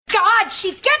God,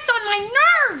 she gets on my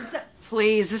nerves.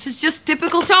 Please, this is just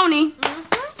typical Tony.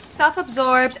 Mm-hmm.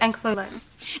 Self-absorbed and clueless.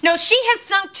 No, she has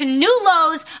sunk to new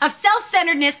lows of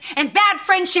self-centeredness and bad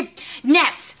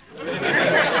friendship-ness.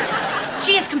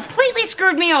 She has completely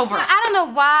screwed me over. I don't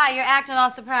know why you're acting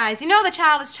all surprised. You know the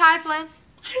child is trifling.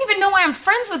 I don't even know why I'm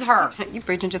friends with her. You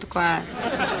preaching to the choir.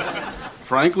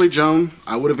 Frankly, Joan,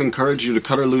 I would have encouraged you to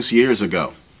cut her loose years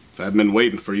ago. If I hadn't been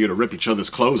waiting for you to rip each other's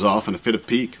clothes off in a fit of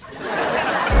pique.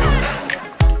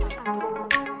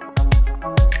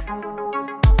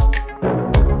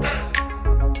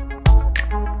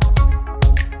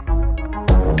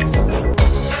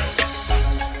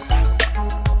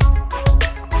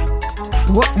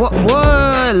 What?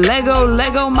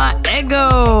 Lego my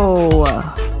ego.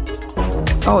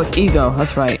 Oh, it's ego.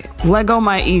 That's right. Lego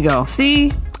my ego.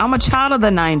 See, I'm a child of the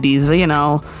 90s, you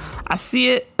know. I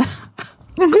see it.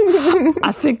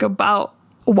 I think about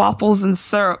waffles and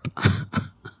syrup.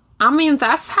 I mean,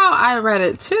 that's how I read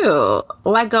it too.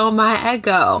 Lego my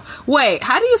ego. Wait,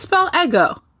 how do you spell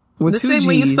ego? With the two same G's.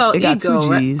 way you spell it got ego,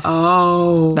 two G's. Right?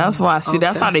 Oh. That's why. See,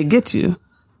 that's how they get you.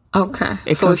 Okay.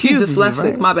 It so if you're confuses you, dyslexic,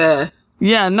 right? my bad.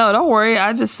 Yeah, no, don't worry.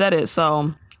 I just said it.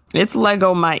 So it's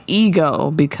Lego my ego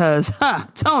because,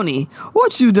 Tony,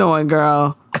 what you doing,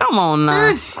 girl? Come on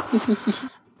now.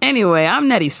 Anyway, I'm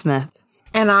Nettie Smith.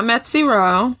 And I'm Etsy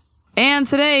Rowe. And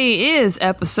today is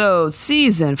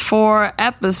season 4,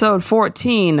 episode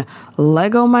 14,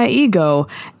 Lego My Ego.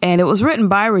 And it was written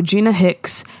by Regina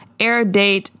Hicks, air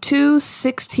date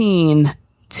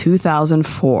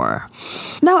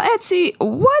 2/16/2004. Now, Etsy,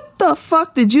 what the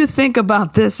fuck did you think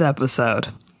about this episode?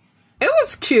 It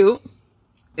was cute.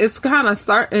 It's kind of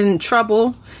starting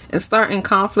trouble and starting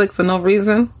conflict for no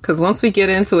reason. Because once we get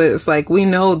into it, it's like we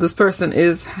know this person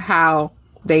is how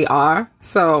they are.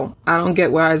 So I don't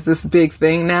get why it's this big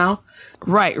thing now.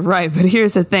 Right. But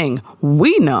here's the thing.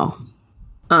 We know.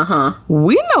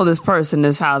 We know this person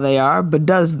is how they are, but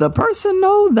does the person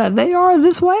know that they are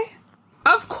this way?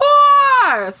 Of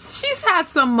course! She's had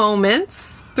some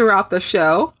moments throughout the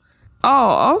show.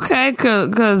 Oh, okay,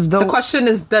 because the question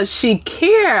is, does she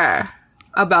care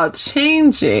about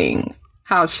changing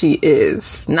how she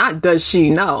is? Not does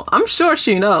she know. I'm sure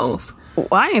she knows. Well,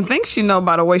 I didn't think she know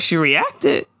by the way she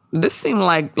reacted. This seemed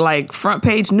like front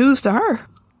page news to her.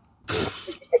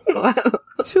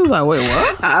 She was like, wait,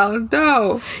 what? I don't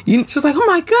know. She was like, oh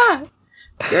my God.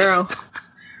 Girl.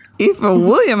 Even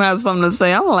William has something to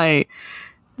say. I'm like,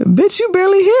 bitch, you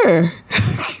barely here.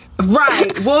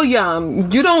 Right, William,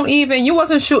 you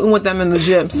wasn't shooting with them in the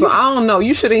gym, so I don't know.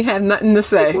 You shouldn't have nothing to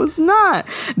say. It was not.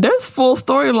 There's full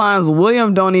storylines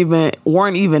William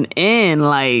weren't even in.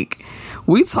 Like,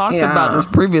 we talked about this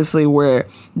previously where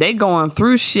they going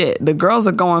through shit. The girls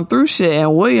are going through shit,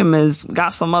 and William has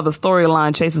got some other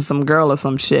storyline chasing some girl or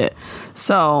some shit.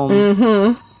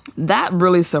 So that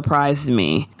really surprised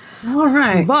me. All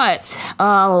right. But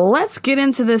let's get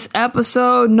into this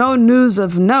episode. No news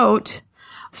of note.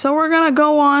 So we're going to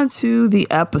go on to the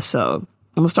episode. I'm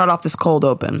going to start off this cold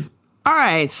open. All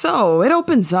right, so it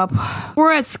opens up.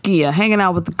 We're at Skia hanging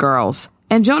out with the girls.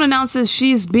 And Joan announces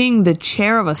she's being the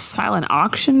chair of a silent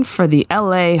auction for the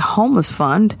LA Homeless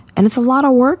Fund. And it's a lot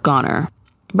of work on her.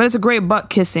 But it's a great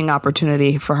butt-kissing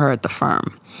opportunity for her at the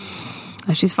firm.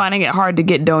 And she's finding it hard to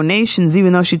get donations,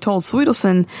 even though she told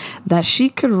Sweetelson that she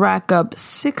could rack up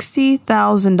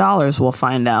 $60,000, we'll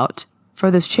find out, for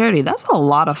this charity. That's a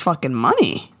lot of fucking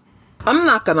money. I'm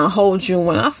not gonna hold you.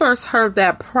 When I first heard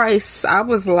that price, I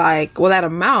was like, well, that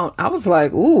amount, I was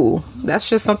like, ooh, that's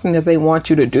just something that they want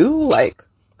you to do? Like,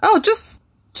 oh, just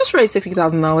raise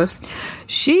 $60,000.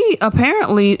 She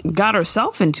apparently got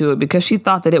herself into it because she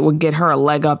thought that it would get her a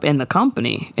leg up in the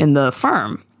company, in the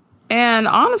firm. And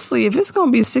honestly, if it's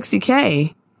gonna be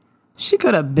 $60K, she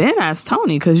could have been asked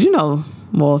Tony, because, you know,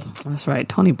 well, that's right,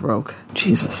 Tony broke.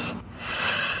 Jesus.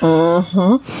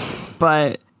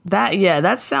 But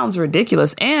that sounds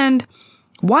ridiculous. And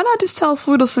why not just tell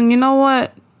Sweetelson, you know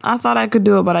what? I thought I could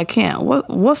do it, but I can't.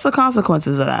 What's the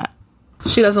consequences of that?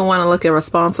 She doesn't want to look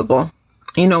irresponsible.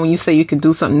 You know, when you say you can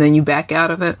do something, then you back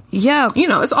out of it. Yeah. You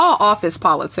know, it's all office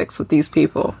politics with these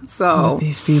people. So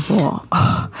these people.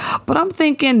 But I'm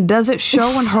thinking, does it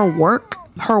show in her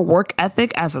work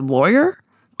ethic as a lawyer?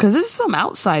 Because this is some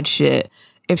outside shit.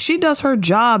 If she does her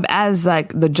job as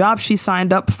like the job she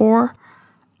signed up for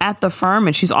at the firm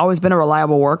and she's always been a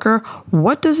reliable worker,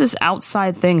 what does this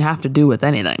outside thing have to do with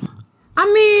anything? I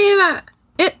mean,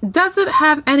 it doesn't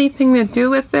have anything to do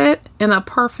with it in a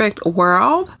perfect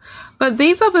world. But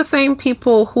these are the same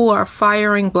people who are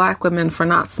firing black women for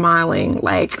not smiling.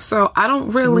 Like, so I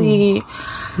don't really...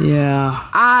 Yeah.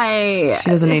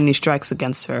 She doesn't need any strikes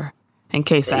against her in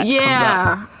case that comes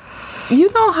up.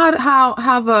 You know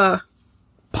how the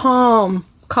palm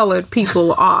colored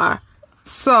people are.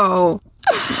 So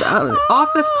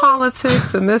office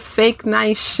politics and this fake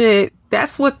nice shit,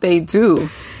 that's what they do.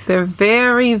 They're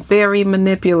very, very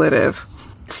manipulative.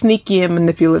 Sneaky and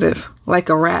manipulative, like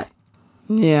a rat.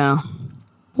 Yeah.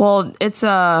 Well, it's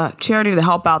a charity to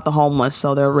help out the homeless,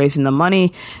 so they're raising the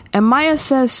money. And Maya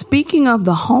says, speaking of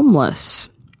the homeless,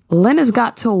 Lynn has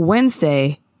got till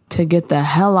Wednesday to get the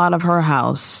hell out of her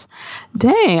house.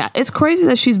 Dang, it's crazy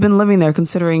that she's been living there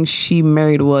considering she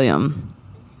married William.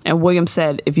 And William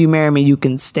said, if you marry me, you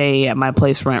can stay at my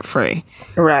place rent free.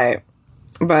 Right.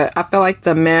 But I feel like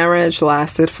the marriage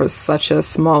lasted for such a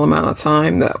small amount of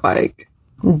time that, like,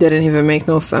 didn't even make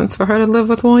no sense for her to live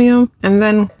with William. And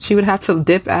then she would have to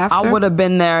dip after. I would have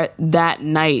been there that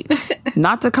night.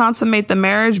 Not to consummate the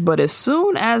marriage, but as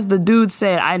soon as the dude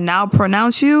said, I now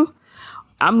pronounce you,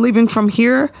 I'm leaving from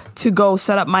here to go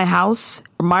set up my house,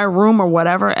 my room or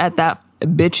whatever at that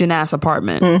bitchin' ass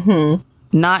apartment. Mm-hmm.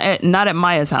 Not at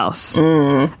Maya's house.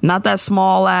 Mm. Not that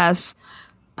small ass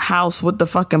house with the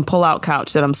fucking pull-out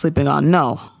couch that I'm sleeping on.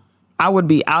 No. I would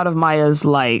be out of Maya's,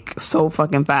 like, so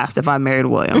fucking fast if I married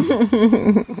William.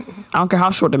 I don't care how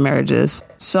short the marriage is.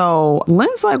 So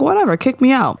Lynn's like, whatever, kick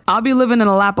me out. I'll be living in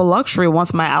a lap of luxury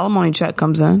once my alimony check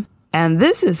comes in. And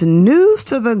this is news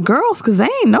to the girls because they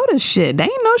ain't know this shit. They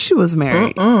ain't know she was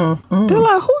married. They're like,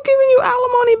 who giving you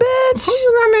alimony, bitch? Who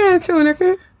you got married to,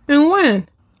 nigga? And when?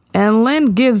 And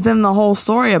Lynn gives them the whole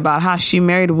story about how she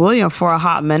married William for a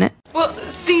hot minute. Well,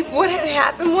 see, what had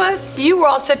happened was you were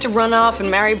all set to run off and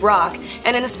marry Brock,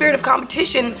 and in the spirit of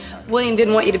competition, William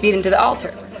didn't want you to beat him to the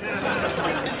altar.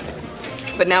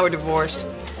 But now we're divorced.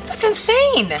 That's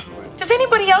insane. Does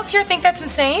anybody else here think that's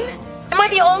insane? Am I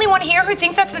the only one here who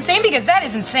thinks that's insane? Because that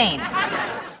is insane.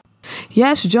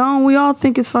 Yes, Joan, we all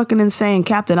think it's fucking insane.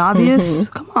 Captain Obvious?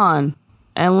 Come on.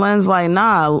 And Lynn's like,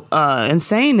 nah,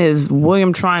 insane is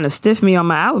William trying to stiff me on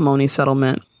my alimony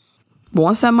settlement. But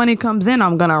once that money comes in,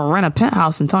 I'm going to rent a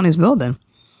penthouse in Tony's building.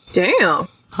 Damn.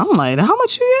 I'm like, how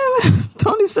much you getting?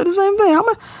 Tony said the same thing. How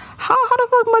the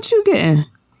fuck much you getting?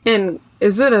 And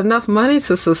is it enough money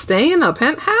to sustain a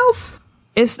penthouse?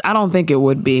 I don't think it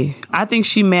would be. I think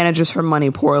she manages her money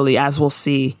poorly, as we'll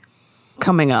see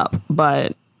coming up.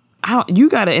 But in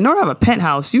order to have a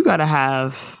penthouse, you got to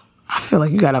have, I feel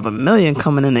like you got to have $1 million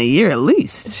coming in a year at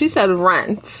least. She said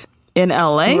rent. In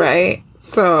LA? Right.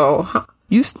 So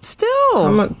you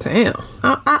still. Damn.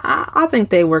 I think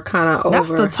they were kind of over.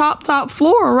 That's the top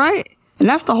floor, right? And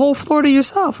that's the whole floor to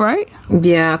yourself, right?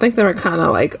 Yeah, I think they were kind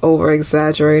of like over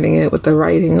exaggerating it with the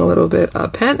writing a little bit. A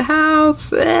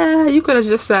penthouse? You could have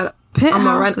just said, I'm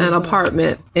gonna rent an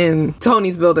apartment in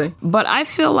Tony's building. But I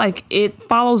feel like it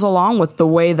follows along with the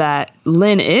way that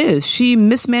Lynn is. She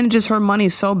mismanages her money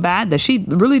so bad that she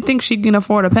really thinks she can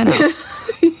afford a penthouse.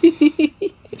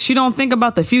 She don't think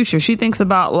about the future. She thinks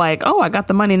about like, oh, I got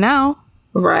the money now.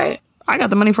 Right. I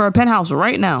got the money for a penthouse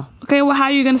right now. Okay, well, how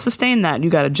are you going to sustain that? You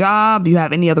got a job? You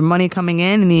have any other money coming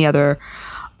in? Any other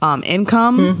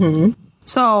income? Mm-hmm.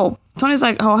 So Tony's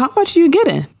like, oh, how much are you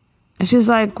getting? And she's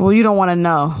like, well, you don't want to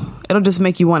know. It'll just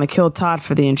make you want to kill Todd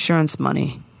for the insurance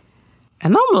money.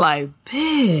 And I'm like,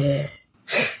 bitch.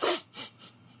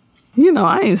 You know,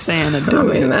 I ain't saying to do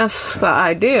it. That's the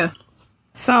idea.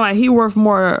 Sound like he worth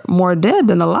more dead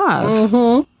than alive.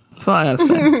 Mm-hmm. That's all I gotta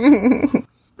say.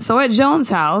 So at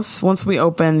Joan's house, once we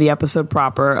open the episode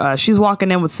proper, she's walking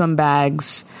in with some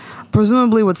bags,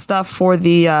 presumably with stuff for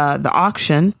the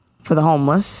auction for the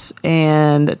homeless.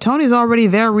 And Tony's already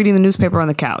there reading the newspaper on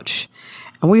the couch.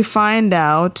 And we find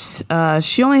out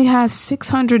she only has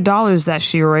 $600 that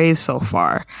she raised so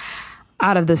far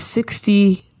out of the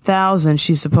 $60,000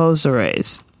 she's supposed to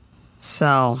raise.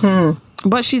 So,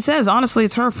 but she says, honestly,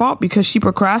 it's her fault because she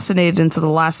procrastinated into the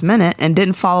last minute and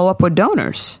didn't follow up with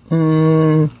donors.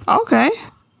 Okay.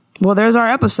 Well, there's our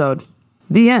episode.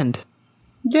 The end.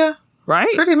 Yeah.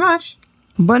 Right? Pretty much.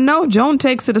 But no, Joan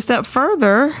takes it a step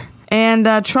further and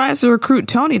tries to recruit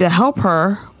Tony to help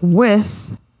her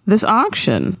with this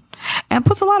auction and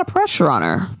puts a lot of pressure on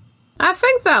her. I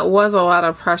think that was a lot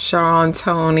of pressure on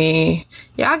Tony.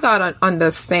 Y'all gotta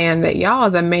understand that y'all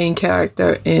are the main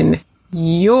character in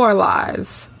your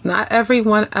lives, not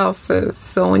everyone else's.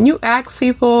 So when you ask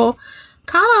people,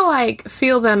 kind of like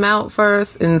feel them out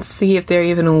first and see if they're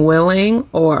even willing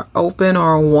or open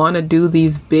or want to do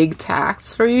these big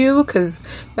tasks for you, because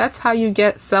that's how you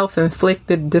get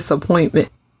self-inflicted disappointment.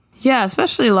 Yeah,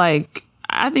 especially like,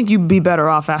 I think you'd be better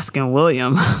off asking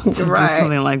William to do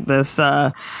something like this.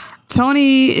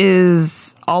 Tony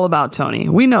is all about Tony.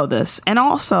 We know this. And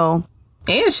also...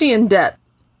 And she in debt.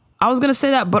 I was going to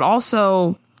say that, but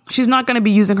also she's not going to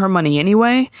be using her money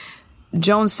anyway.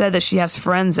 Joan said that she has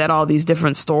friends at all these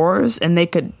different stores and they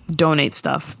could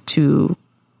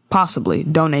possibly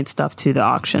donate stuff to the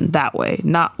auction that way,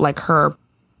 not like her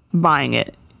buying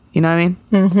it. You know what I mean?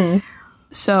 Mm-hmm.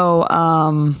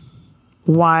 So,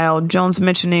 while Joan's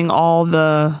mentioning all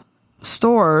the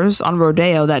stores on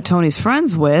Rodeo that Tony's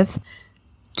friends with,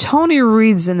 Tony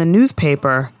reads in the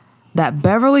newspaper that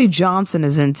Beverly Johnson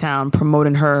is in town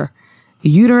promoting her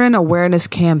uterine awareness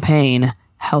campaign,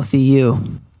 Healthy You.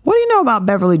 What do you know about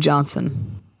Beverly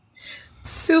Johnson?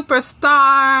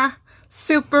 Superstar,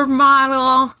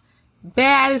 supermodel,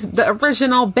 the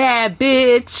original bad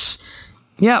bitch.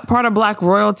 Yeah, part of Black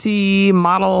royalty,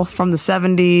 model from the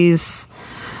 70s.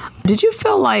 Did you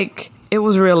feel like it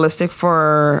was realistic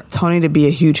for Tony to be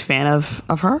a huge fan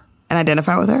of her and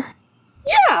identify with her?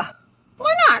 Yeah,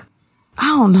 why not? I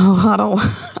don't know.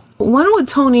 When would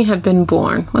Tony have been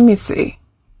born? Let me see.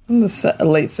 In the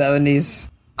late 70s.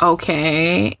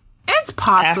 Okay, it's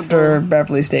possible. After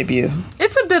Beverly's debut.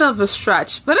 It's a bit of a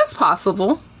stretch, but it's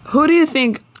possible. Who do you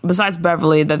think, besides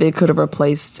Beverly, that they could have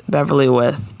replaced Beverly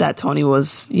with, that Tony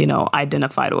was,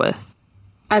 identified with?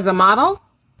 As a model?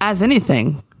 As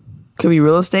anything. Could be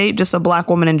real estate, just a Black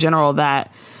woman in general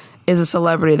that is a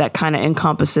celebrity that kind of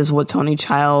encompasses what Tony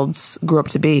Childs grew up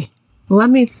to be.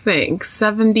 Let me think.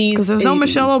 70s, because there's no 80s.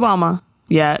 Michelle Obama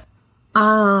yet.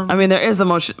 I mean, there is the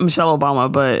Michelle Obama,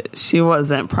 but she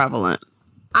wasn't prevalent.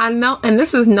 I know, and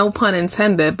this is no pun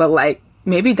intended, but like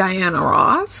maybe Diana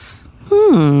Ross?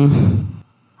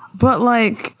 But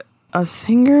like a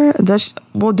singer?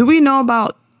 Do we know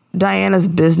about Diana's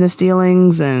business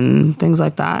dealings and things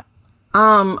like that?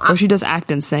 Or she just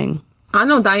act and sing? I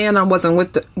know Diana wasn't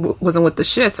with the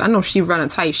shits. I know she run a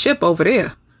tight ship over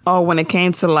there. Oh, when it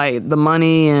came to like the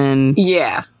money and...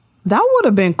 Yeah. That would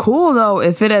have been cool, though,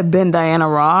 if it had been Diana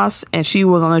Ross and she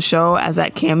was on the show as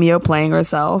that cameo playing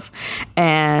herself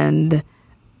and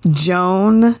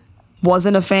Joan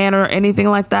wasn't a fan or anything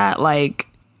like that. Like,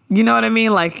 you know what I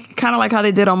mean? Like, kind of like how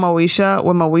they did on Moesha,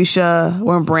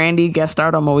 when Brandy guest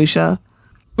starred on Moesha.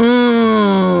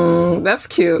 That's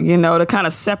cute. To kind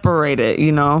of separate it,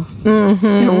 Mm-hmm.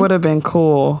 It would have been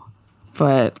cool.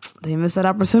 But they missed that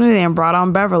opportunity and brought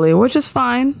on Beverly, which is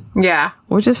fine. Yeah.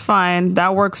 Which is fine.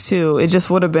 That works too. It just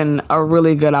would have been a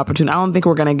really good opportunity. I don't think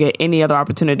we're going to get any other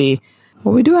opportunity.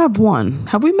 Well, we do have one.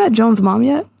 Have we met Joan's mom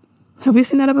yet? Have we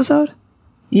seen that episode?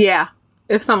 Yeah.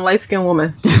 It's some light-skinned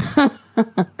woman.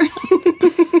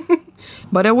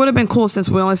 But it would have been cool, since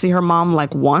we only see her mom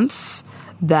like once,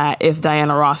 that if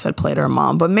Diana Ross had played her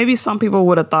mom. But maybe some people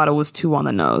would have thought it was too on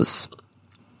the nose.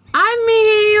 I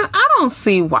mean, I don't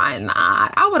see why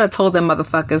not. I would have told them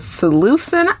motherfuckers to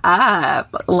loosen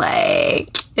up.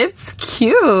 Like, it's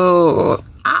cute.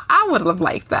 I would have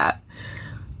liked that.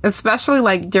 Especially,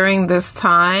 like, during this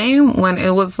time when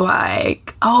it was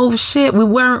like, oh, shit, we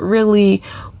weren't really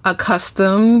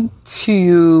accustomed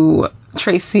to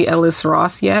Tracy Ellis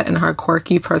Ross yet and her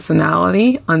quirky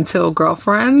personality until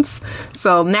Girlfriends.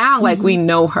 So now, like, we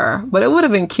know her. But it would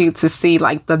have been cute to see,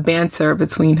 like, the banter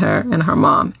between her and her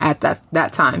mom at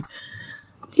that time.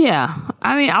 Yeah.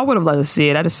 I mean, I would have liked to see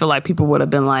it. I just feel like people would have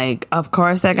been like, of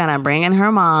course they're going to bring in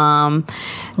her mom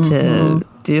to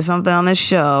do something on this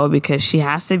show because she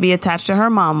has to be attached to her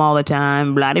mom all the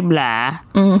time, blah, blah, blah.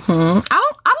 I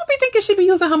don't be thinking she'd be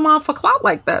using her mom for clout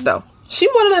like that, though. She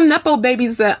one of them Nepo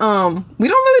babies that we don't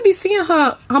really be seeing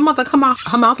her mother come out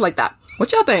her mouth like that.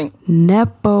 What y'all think?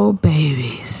 Nepo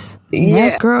babies.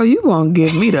 Yeah. Girl, you gonna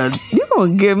give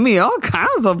me all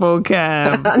kinds of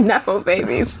vocab. Nepo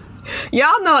babies.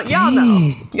 Y'all know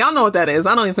what that is.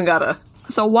 I don't even gotta.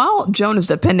 So while Joan is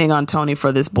depending on Tony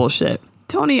for this bullshit,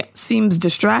 Tony seems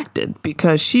distracted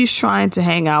because she's trying to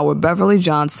hang out with Beverly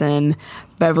Johnson.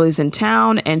 Beverly's in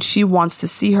town and she wants to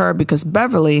see her because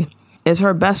Beverly is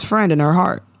her best friend in her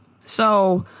heart.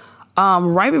 So,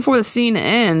 right before the scene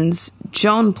ends,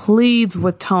 Joan pleads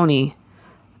with Tony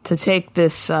to take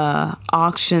this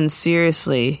auction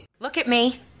seriously. Look at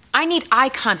me. I need eye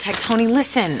contact, Tony.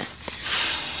 Listen.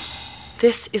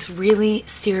 This is really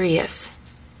serious.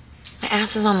 My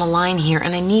ass is on the line here,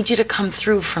 and I need you to come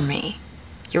through for me.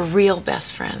 Your real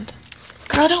best friend.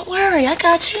 Girl, don't worry. I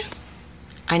got you.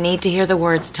 I need to hear the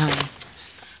words, Tony.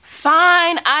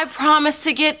 Fine, I promise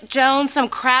to get Joan some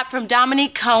crap from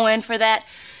Dominique Cohen for that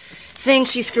thing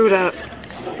she screwed up.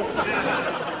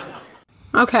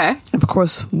 Okay. Of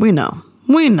course, we know.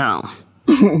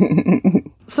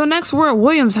 So next we're at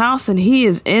William's house and he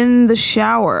is in the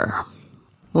shower.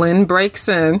 Lynn breaks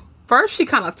in. First, she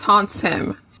kind of taunts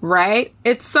him, right?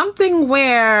 It's something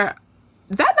where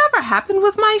that never happened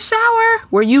with my shower,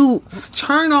 where you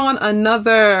turn on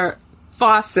another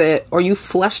faucet or you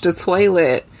flush the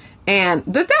toilet And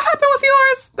did that happen with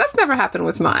yours? That's never happened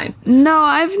with mine. No,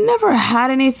 I've never had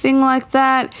anything like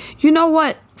that. You know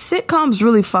what? Sitcoms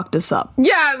really fucked us up.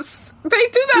 Yes, they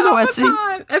do that all the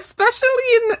time. Especially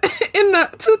in the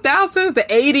 2000s, the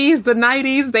 80s, the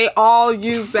 90s. They all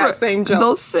use that same joke.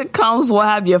 Those sitcoms will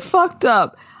have you fucked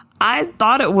up. I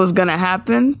thought it was going to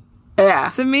happen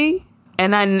to me,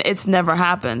 and it's never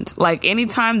happened. Like,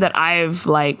 anytime that I've,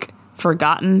 like,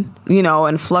 forgotten, you know,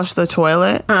 and flushed the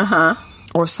toilet,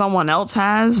 or someone else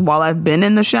has while I've been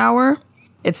in the shower,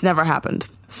 it's never happened.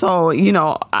 So, you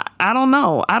know, I don't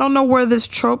know. I don't know where this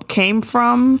trope came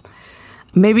from.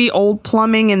 Maybe old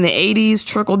plumbing in the 80s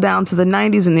trickled down to the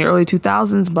 90s and the early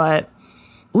 2000s, but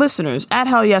listeners, at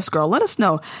Hell Yes Girl, let us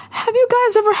know. Have you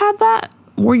guys ever had that?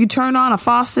 Where you turn on a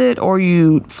faucet or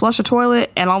you flush a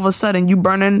toilet and all of a sudden you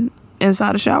burning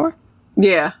inside a shower?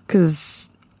 Yeah.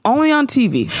 Because only on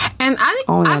TV. And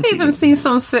I've even seen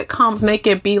some sitcoms make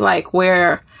it be like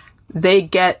where they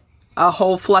get a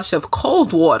whole flush of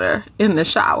cold water in the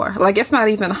shower. Like, it's not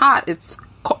even hot. It's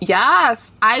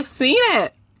yes, I've seen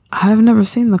it. I've never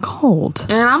seen the cold.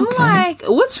 And I'm like,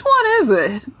 which one is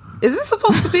it? Is it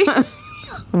supposed to be?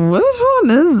 Which one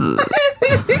is it?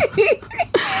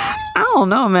 I don't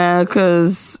know, man,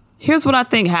 because here's what I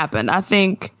think happened. I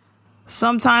think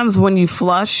sometimes when you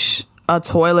flush a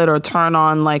toilet or turn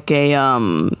on like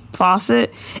a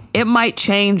faucet, it might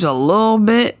change a little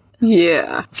bit.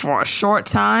 Yeah. For a short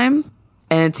time.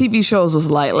 And TV shows was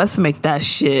like, let's make that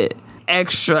shit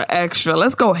extra.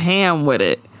 Let's go ham with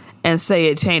it and say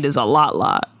it changes a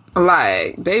lot.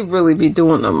 Like, they really be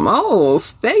doing the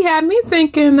most. They had me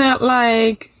thinking that,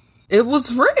 like, it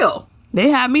was real. They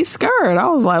had me scared. I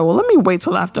was like, well, let me wait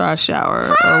till after I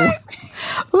shower. Right.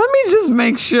 Let me just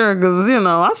make sure, because, you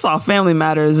know, I saw Family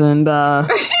Matters and I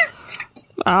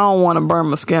don't want to burn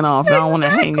my skin off. I don't want to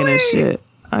hang in this shit.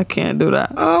 I can't do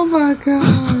that. Oh, my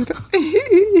God.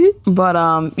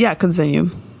 But, yeah, continue.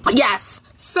 Yes.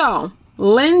 So,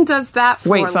 Lynn does that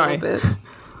for a little bit.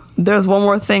 There's one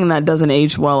more thing that doesn't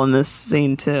age well in this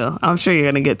scene, too. I'm sure you're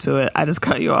going to get to it. I just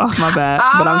cut you off. My bad.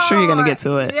 But I'm sure you're going to get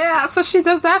to it. Yeah, so she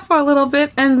does that for a little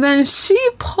bit, and then she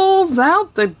pulls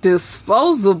out the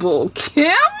disposable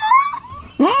camera.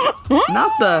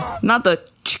 Not the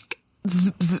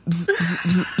zip, zip, zip,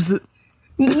 zip, zip, zip.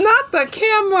 Not the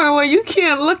camera where you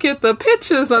can't look at the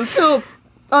pictures until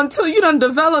you done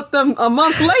develop them a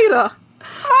month later.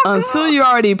 Until you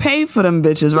already paid for them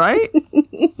bitches, right?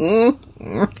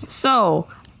 So,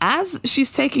 as she's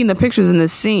taking the pictures in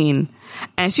this scene,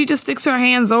 and she just sticks her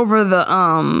hands over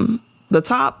the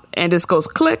top and just goes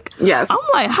click. Yes. I'm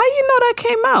like, how you know that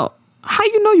came out? How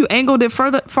you know you angled it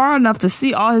far enough to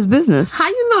see all his business? How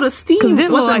you know the steam? Because it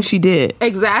didn't look like she did.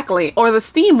 Exactly. Or the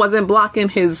steam wasn't blocking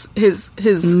his jabulo.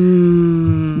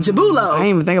 I didn't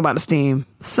even think about the steam.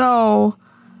 So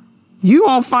you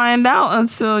won't find out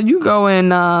until you go and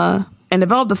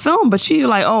develop the film. But she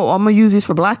like, oh, I'm gonna use these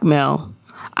for blackmail.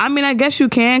 I mean, I guess you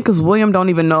can, because William don't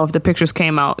even know if the pictures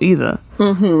came out either.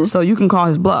 Mm-hmm. So you can call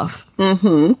his bluff.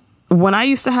 Mm-hmm. When I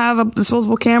used to have a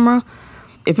disposable camera,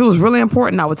 if it was really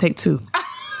important, I would take two.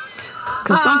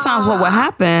 Because sometimes what would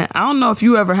happen, I don't know if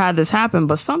you ever had this happen,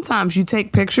 but sometimes you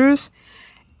take pictures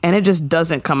and it just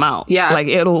doesn't come out. Yeah. Like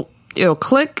it'll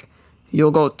click,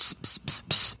 you'll go pss, pss, pss,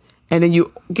 pss, and then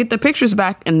you get the pictures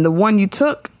back, and the one you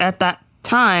took at that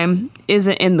time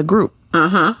isn't in the group.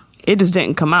 Uh-huh. It just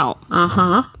didn't come out.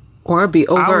 Uh-huh. Or it'd be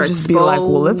overexposed. I would just be like,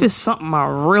 well, if it's something I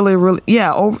really,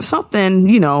 over something,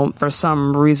 you know, for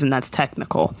some reason that's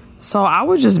technical. So I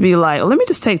would just be like, let me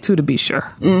just take two to be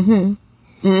sure.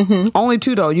 Mm-hmm. Mm-hmm. Only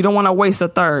two, though. You don't want to waste a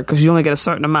third because you only get a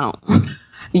certain amount.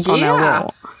 Yeah. On that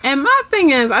roll. And my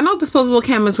thing is, I know disposable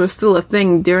cameras were still a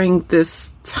thing during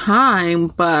this time,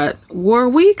 but were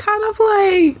we kind of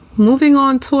like moving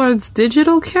on towards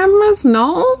digital cameras?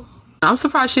 No? I'm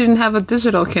surprised she didn't have a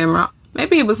digital camera.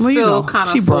 Maybe it was still kind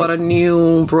of sort of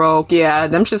new, broke. Yeah,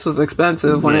 them shits was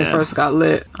expensive when it first got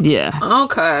lit. Yeah.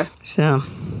 Okay.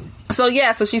 So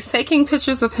yeah, so she's taking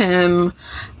pictures of him.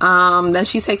 Then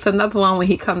she takes another one when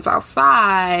he comes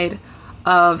outside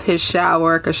of his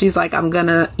shower, because she's like, I'm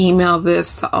gonna email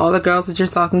this to all the girls that you're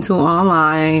talking to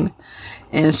online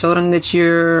and show them that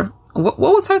you're... What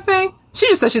was her thing? She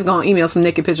just said she's gonna email some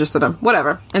naked pictures to them.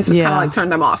 Whatever. And to kind of like turn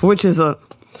them off. Which is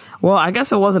well, I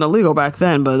guess it wasn't illegal back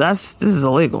then, but this is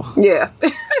illegal. Yeah.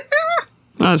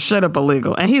 Straight up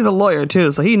illegal. And he's a lawyer too,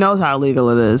 so he knows how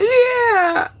illegal it is.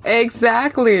 Yeah,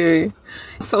 exactly.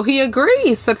 So he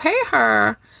agrees to pay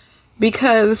her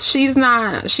because she's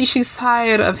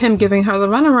tired of him giving her the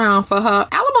runaround for her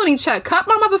alimony check. Cut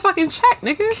my motherfucking check,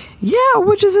 nigga. Yeah,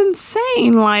 which is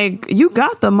insane. Like, you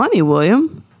got the money,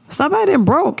 William. Stop acting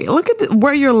broke. Look at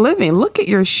where you're living. Look at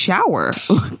your shower.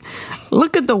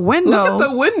 Look at the window. Look at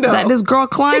the window that this girl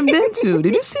climbed into.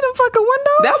 Did you see them fucking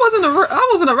windows? That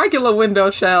wasn't a regular window,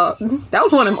 child. That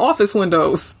was one of them office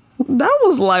windows. That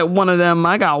was like one of them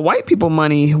I got white people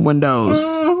money windows.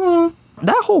 Mm-hmm.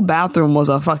 That whole bathroom was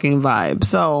a fucking vibe.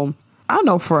 So I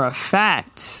know for a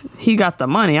fact he got the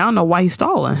money. I don't know why he's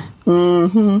stalling.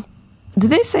 Mm-hmm. Did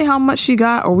they say how much she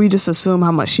got, or we just assume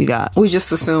how much she got? We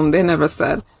just assumed. They never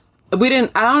said. We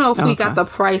didn't. I don't know if we got the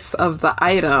price of the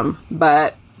item,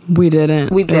 but we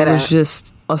didn't. We didn't. It was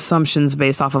just assumptions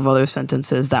based off of other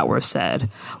sentences that were said.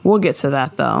 We'll get to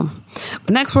that though. But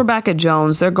next, we're back at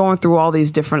Jones. They're going through all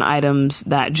these different items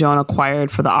that Joan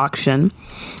acquired for the auction.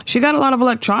 She got a lot of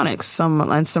electronics, some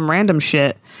random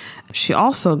shit. She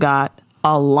also got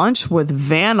a lunch with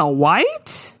Vanna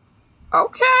White.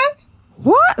 Okay.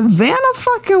 What? Vanna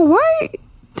fucking White?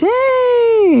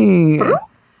 Dang.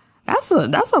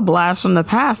 That's a blast from the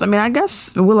past. I mean, I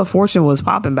guess Wheel of Fortune was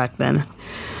popping back then.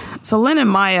 So Lynn and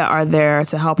Maya are there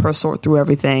to help her sort through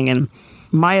everything. And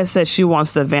Maya said she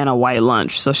wants the Vanna White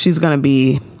lunch. So she's going to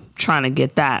be trying to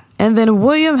get that. And then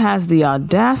William has the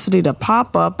audacity to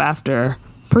pop up after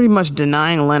pretty much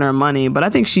denying Lynn her money. But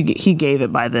I think he gave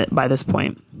it by this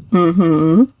point.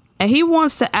 Mm-hmm. And he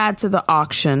wants to add to the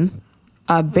auction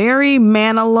a Barry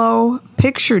Manilow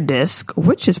picture disc,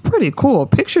 which is pretty cool.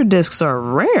 Picture discs are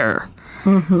rare.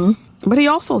 Mm-hmm. But he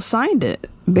also signed it.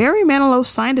 Barry Manilow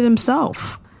signed it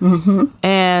himself. Mm-hmm.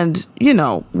 And,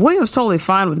 William's totally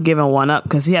fine with giving one up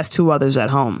because he has two others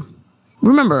at home.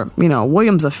 Remember,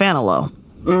 William's a Fanilow.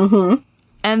 Mm-hmm.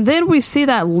 And then we see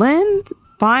that Lynn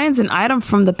finds an item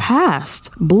from the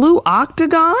past. Blue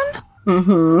Octagon?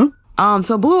 Mm-hmm.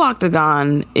 So Blue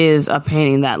Octagon is a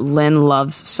painting that Lynn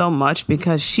loves so much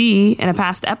because she, in a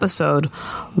past episode,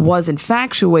 was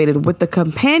infatuated with the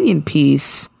companion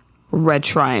piece, Red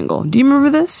Triangle. Do you remember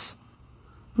this?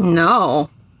 No,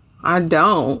 I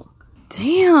don't.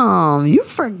 Damn, you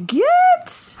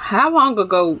forget? How long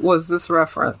ago was this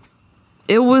reference?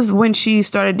 It was when she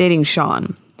started dating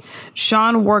Sean.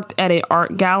 Sean worked at an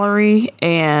art gallery,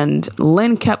 and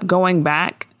Lynn kept going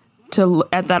back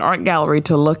at that art gallery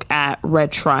to look at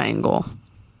Red Triangle.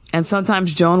 And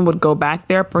sometimes Joan would go back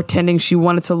there pretending she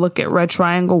wanted to look at Red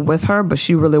Triangle with her, but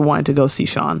she really wanted to go see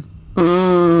Sean.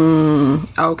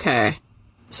 Okay.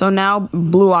 So now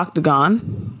Blue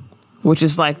Octagon, which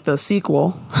is like the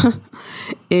sequel,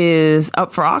 is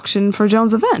up for auction for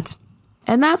Joan's event.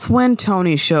 And that's when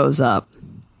Tony shows up.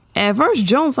 And at first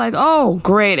Joan's like, oh,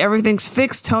 great, everything's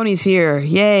fixed. Tony's here.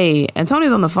 Yay. And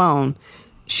Tony's on the phone.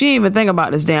 She didn't even think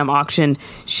about this damn auction.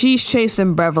 She's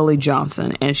chasing Beverly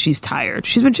Johnson, and she's tired.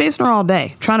 She's been chasing her all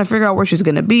day, trying to figure out where she's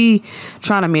going to be,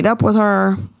 trying to meet up with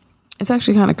her. It's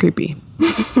actually kind of creepy.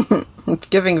 It's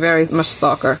giving very much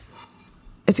stalker.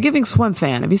 It's giving Swim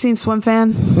Fan. Have you seen Swim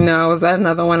Fan? No, is that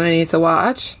another one I need to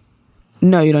watch?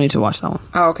 No, you don't need to watch that one.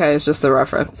 Oh, okay, it's just a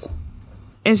reference.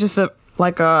 It's just a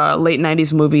late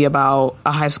 90s movie about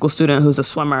a high school student who's a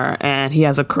swimmer, and he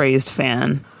has a crazed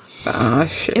fan.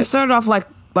 Shit. It started off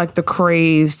like the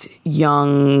crazed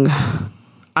young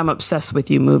I'm obsessed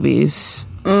with you movies.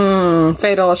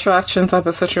 Fatal Attraction type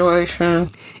of situation.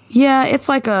 Yeah, it's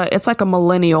like a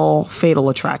millennial Fatal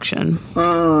Attraction.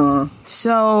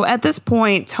 So at this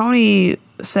point, Tony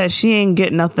says she ain't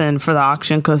get nothing for the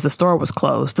auction because the store was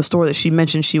closed. The store that she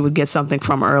mentioned she would get something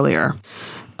from earlier.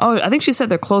 Oh, I think she said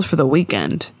they're closed for the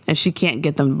weekend, and she can't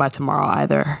get them by tomorrow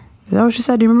either. Is that what she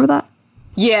said? Do you remember that?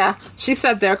 Yeah, she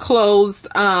said they're closed.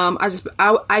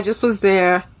 I just was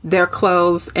there. They're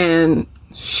closed, and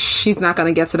she's not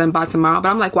gonna get to them by tomorrow. But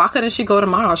I'm like, why couldn't she go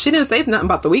tomorrow? She didn't say nothing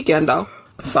about the weekend though.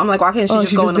 So I'm like, why can't she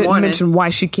just go in the morning? Didn't mention why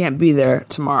she can't be there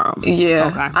tomorrow.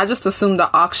 Yeah, okay. I just assumed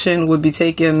the auction would be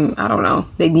taken. I don't know.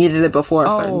 They needed it before a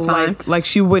certain time. Like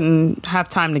she wouldn't have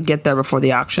time to get there before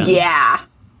the auction. Yeah,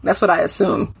 that's what I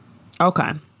assume.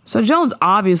 Okay, so Joan's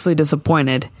obviously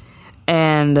disappointed.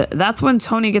 And that's when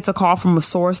Tony gets a call from a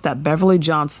source that Beverly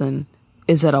Johnson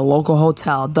is at a local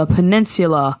hotel, the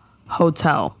Peninsula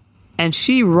Hotel. And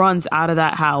she runs out of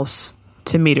that house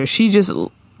to meet her. She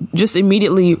just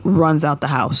immediately runs out the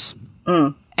house.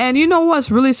 And you know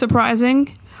what's really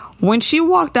surprising? When she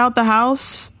walked out the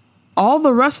house, all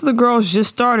the rest of the girls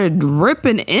just started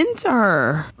ripping into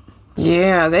her.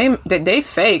 Yeah, they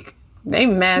fake. They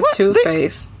mad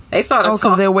two-faced. They started talking.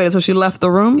 Because they waited until she left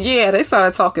the room? Yeah, they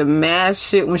started talking mad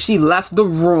shit when she left the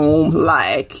room.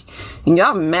 Like,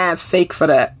 y'all mad fake for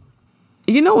that.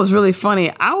 You know what's really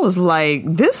funny? I was like,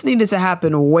 this needed to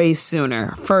happen way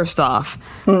sooner, first off.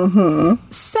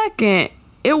 Second,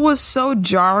 it was so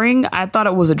jarring, I thought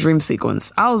it was a dream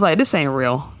sequence. I was like, this ain't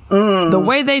real. The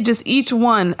way they just each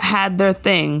one had their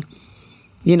thing.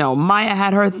 You know, Maya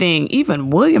had her thing.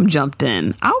 Even William jumped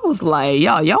in. I was like,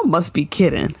 y'all must be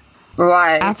kidding.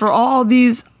 Right. After all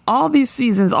these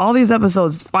seasons, all these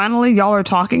episodes, finally y'all are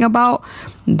talking about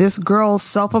this girl's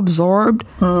self-absorbed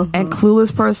and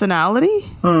clueless personality?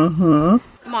 Come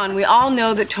on, we all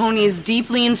know that Tony is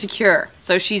deeply insecure,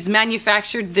 so she's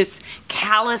manufactured this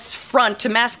callous front to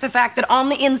mask the fact that on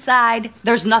the inside,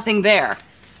 there's nothing there.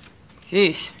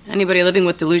 Jeez, anybody living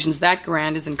with delusions that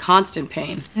grand is in constant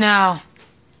pain. No.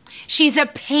 She's a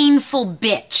painful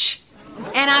bitch.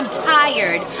 And I'm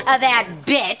tired of that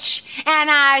bitch, and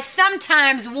I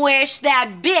sometimes wish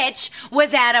that bitch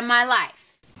was out of my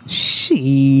life.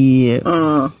 Shit.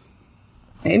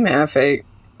 Amen, fake.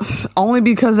 Only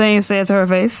because they ain't say it to her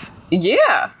face?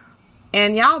 Yeah.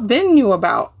 And y'all been knew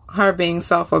about her being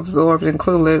self-absorbed and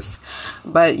clueless,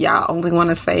 but y'all only want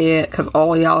to say it because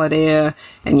all y'all are there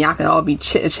and y'all can all be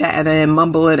chit-chatting and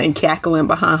mumbling and cackling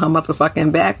behind her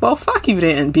motherfucking back. Well, fuck you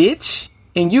then, bitch.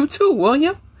 And you too,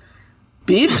 William.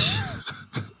 Bitch.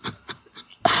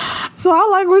 So I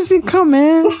like when she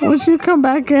come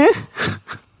back in,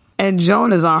 and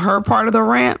Joan is on her part of the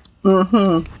rant.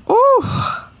 Ooh.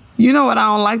 You know what I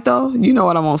don't like, though? You know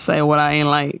what I'm going to say, what I ain't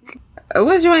like.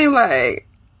 What you ain't like?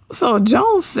 So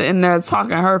Joan's sitting there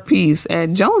talking her piece,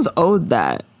 and Joan's owed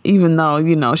that, even though,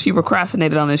 you know, she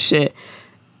procrastinated on this shit.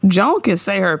 Joan can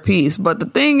say her piece, but the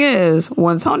thing is,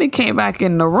 when Tony came back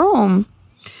in the room,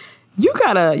 you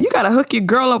gotta hook your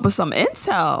girl up with some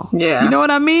intel. Yeah. You know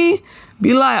what I mean?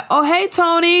 Be like, oh, hey,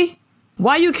 Tony,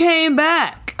 why you came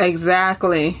back?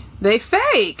 Exactly. They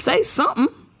fake. Say something.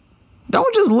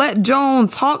 Don't just let Joan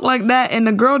talk like that and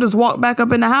the girl just walk back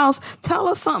up in the house. Tell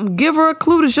her something. Give her a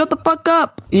clue to shut the fuck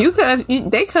up. They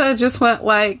could have just went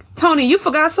like, Tony, you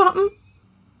forgot something?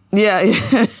 Yeah.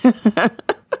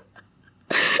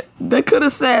 They could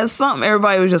have said something.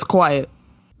 Everybody was just quiet.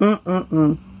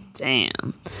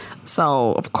 Damn.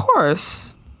 So, of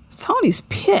course, Tony's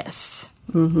pissed.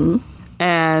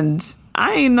 And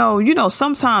I ain't know, you know,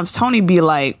 sometimes Tony be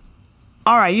like,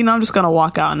 all right, you know, I'm just going to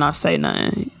walk out and not say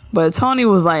nothing. But Tony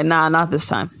was like, nah, not this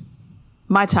time.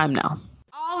 My time now.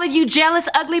 All of you jealous,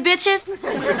 ugly bitches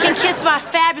can kiss my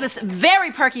fabulous,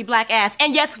 very perky black ass.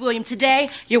 And yes, William, today,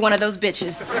 you're one of those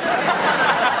bitches.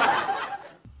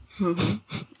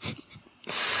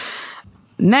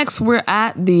 Next, we're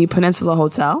at the Peninsula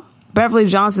Hotel. Beverly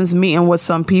Johnson's meeting with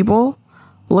some people.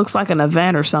 Looks like an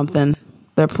event or something.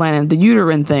 They're planning the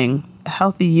uterine thing.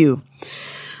 Healthy you.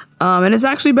 And it's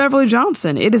actually Beverly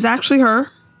Johnson. It is actually her.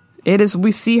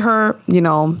 We see her, you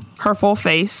know, her full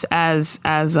face as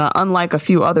unlike a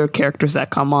few other characters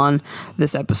that come on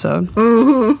this episode.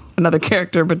 Another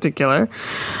character in particular.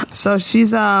 So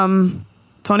she's,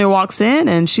 Tony walks in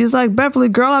and she's like, Beverly,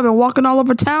 girl, I've been walking all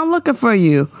over town looking for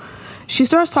you. She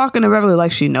starts talking to Beverly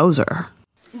like she knows her.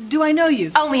 Do I know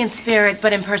you? Only in spirit,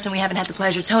 but in person we haven't had the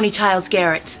pleasure. Tony Childs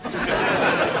Garrett.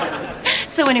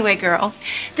 So anyway, girl,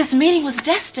 this meeting was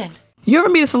destined. You ever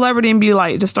meet a celebrity and be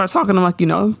like, just start talking to them like you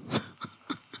know?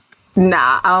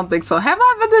 Nah, I don't think so. Have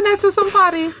I ever done that to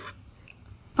somebody?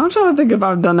 I'm trying to think if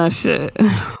I've done that shit.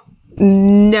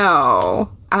 No,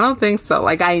 I don't think so.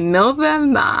 Like, I know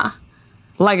them? Nah.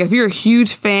 Like, if you're a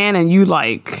huge fan and you,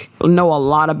 like, know a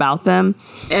lot about them.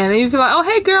 And then you feel like, oh,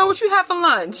 hey, girl, what you have for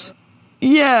lunch?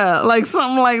 Yeah, like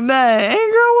something like that.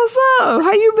 Hey, girl, what's up?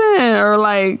 How you been? Or,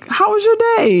 like, how was your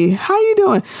day? How you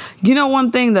doing? You know,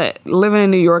 one thing that living in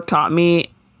New York taught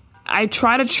me, I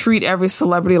try to treat every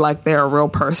celebrity like they're a real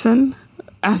person.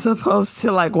 As opposed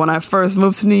to, like, when I first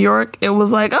moved to New York, it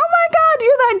was like, oh, my God,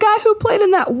 you're that guy who played in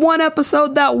that one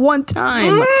episode that one time.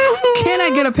 Can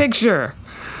I get a picture?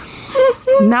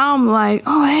 Now I'm like,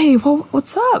 oh, hey,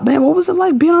 what's up, man? What was it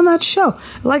like being on that show?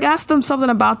 Like, ask them something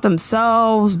about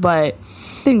themselves, but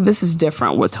I think this is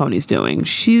different what Tony's doing.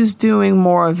 She's doing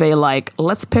more of a, like,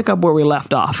 let's pick up where we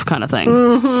left off kind of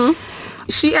thing.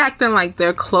 She acting like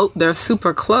they're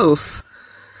super close.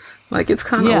 Like, it's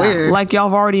kind of weird. Like, y'all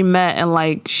have already met, and,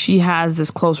 like, she has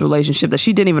this close relationship that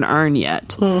she didn't even earn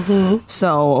yet.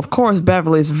 So, of course,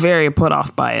 Beverly's very put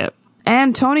off by it.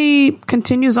 And Tony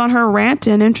continues on her rant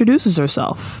and introduces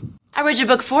herself. I read your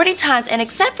book 40 times, and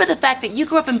except for the fact that you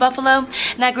grew up in Buffalo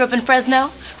and I grew up in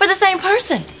Fresno, we're the same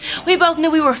person. We both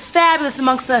knew we were fabulous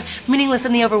amongst the meaningless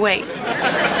and the overweight.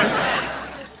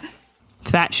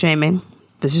 Fat shaming.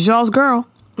 This is y'all's girl.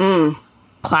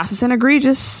 Classist and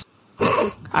egregious.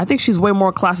 I think she's way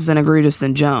more classist and egregious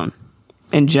than Joan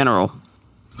in general.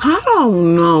 I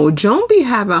don't know. Joan be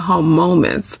having her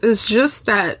moments. It's just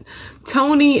that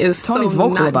Tony's so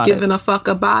not giving a fuck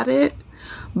about it.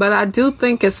 But I do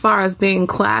think as far as being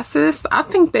classist, I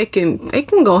think they can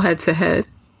go head to head.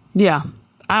 Yeah.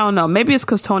 I don't know. Maybe it's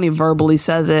because Tony verbally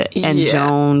says it and Yeah.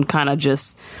 Joan kind of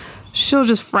she'll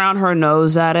just frown her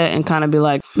nose at it and kind of be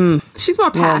like, She's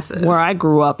more passive. where I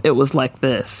grew up, it was like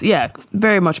this. Yeah,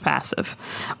 very much passive.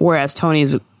 Whereas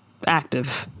Tony's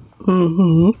active.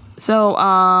 Mm-hmm. So,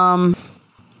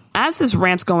 as this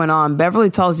rant's going on, Beverly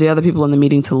tells the other people in the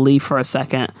meeting to leave for a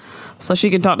second so she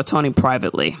can talk to Tony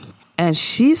privately. And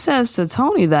she says to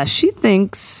Tony that she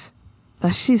thinks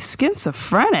that she's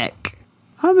schizophrenic.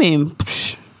 I mean,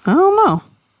 I don't know.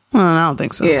 I don't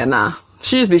think so. Yeah, nah.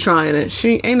 She just be trying it.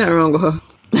 She ain't nothing wrong with her.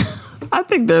 I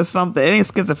think there's something. It ain't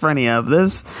schizophrenia.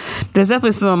 There's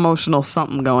definitely some emotional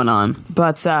something going on.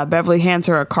 But Beverly hands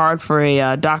her a card for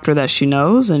a doctor that she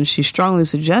knows, and she strongly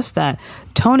suggests that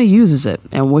Tony uses it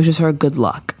and wishes her good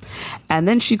luck. And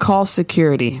then she calls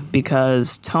security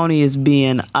because Tony is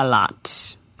being a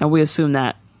lot. And we assume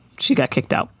that she got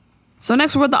kicked out. So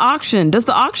next we're at the auction. Does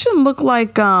the auction look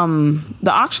like the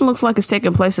auction looks like it's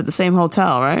taking place at the same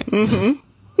hotel, right? Mm-hmm.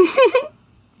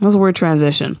 That was a weird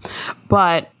transition.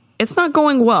 But it's not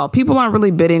going well. People aren't really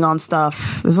bidding on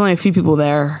stuff. There's only a few people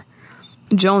there.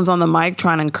 Joan's on the mic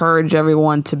trying to encourage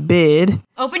everyone to bid.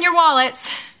 Open your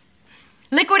wallets.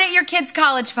 Liquidate your kids'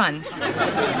 college funds.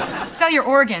 Sell your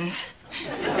organs.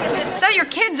 Sell your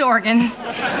kids' organs.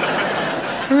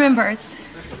 Remember,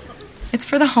 it's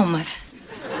for the homeless.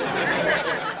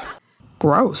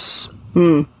 Gross.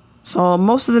 So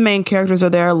most of the main characters are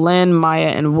there. Lynn, Maya,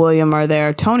 and William are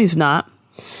there. Tony's not.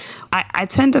 I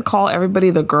tend to call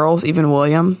everybody the girls, even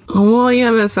William.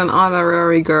 William is an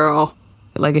honorary girl.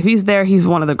 Like, if he's there, he's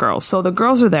one of the girls. So the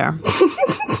girls are there.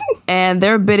 And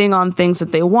they're bidding on things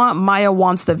that they want. Maya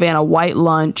wants the Vanna White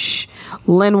lunch.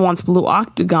 Lynn wants Blue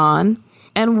Octagon.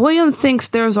 And William thinks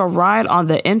there's a ride on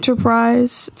the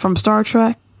Enterprise from Star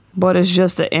Trek, but it's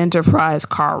just an Enterprise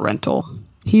car rental.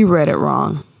 He read it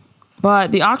wrong.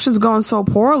 But the auction's going so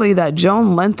poorly that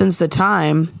Joan lengthens the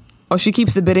time. Oh, she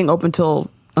keeps the bidding open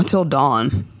until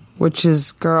dawn, which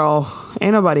is, girl,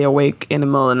 ain't nobody awake in the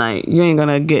middle of the night. You ain't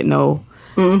gonna get no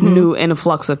new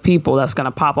influx of people that's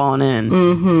gonna pop on in.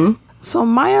 Mm-hmm. So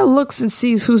Maya looks and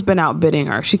sees who's been outbidding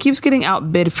her. She keeps getting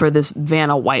outbid for this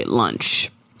Vanna White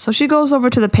lunch. So she goes over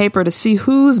to the paper to see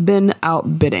who's been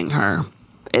outbidding her.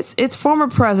 It's former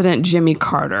President Jimmy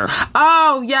Carter.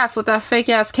 Oh, yes, with that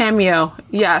fake-ass cameo.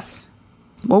 Yes.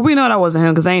 Well, we know that wasn't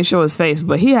him because they ain't show his face,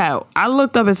 but I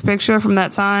looked up his picture from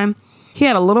that time. He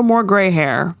had a little more gray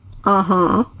hair.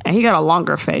 Uh-huh. And he got a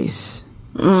longer face.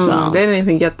 So. They didn't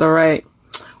even get the right.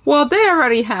 Well, they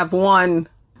already have one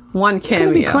cameo. Could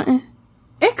it be Clinton?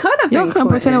 It could have been Y'all couldn't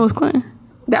pretend it was Clinton?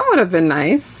 That would have been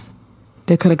nice.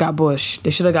 They could have got Bush. They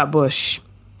should have got Bush.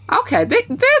 Okay,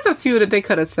 there's a few that they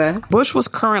could have said. Bush was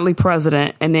currently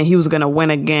president, and then he was going to win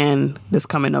again this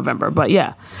coming November. But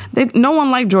yeah, no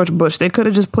one liked George Bush. They could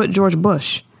have just put George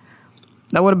Bush.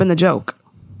 That would have been the joke.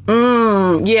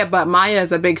 Yeah, but Maya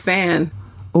is a big fan.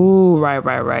 Ooh,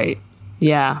 right.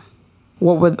 Yeah.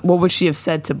 What would she have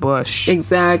said to Bush?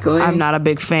 Exactly. I'm not a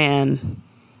big fan.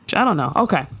 I don't know.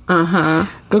 Okay.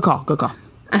 Good call.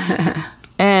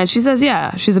 And she says,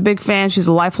 yeah, she's a big fan. She's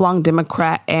a lifelong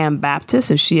Democrat and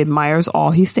Baptist, and she admires all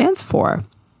he stands for.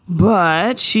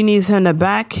 But she needs him to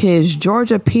back his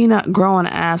Georgia peanut growing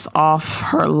ass off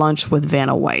her lunch with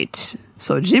Vanna White.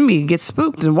 So Jimmy gets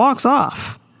spooked and walks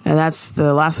off. And that's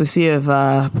the last we see of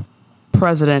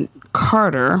President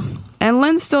Carter. And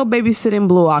Lynn's still babysitting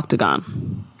Blue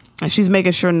Octagon. And she's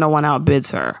making sure no one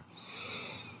outbids her.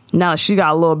 Now she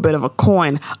got a little bit of a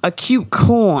coin, a cute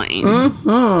coin.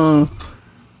 Mm-hmm.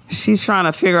 She's trying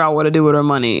to figure out what to do with her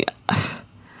money.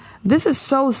 This is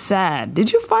so sad.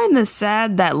 Did you find this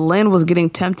sad that Lynn was getting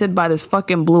tempted by this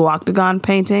fucking Blue Octagon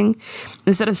painting?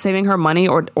 Instead of saving her money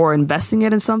or investing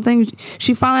it in something,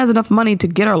 she finally has enough money to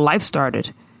get her life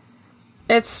started.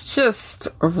 It's just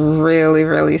really,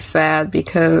 really sad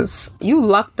because you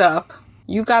lucked up,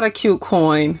 you got a cute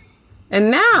coin, and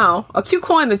now a cute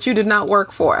coin that you did not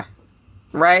work for,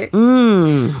 right?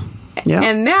 Yeah.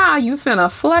 And now you finna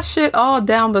flush it all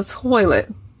down the toilet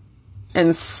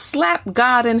and slap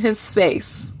God in his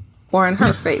face or in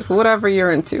her face, whatever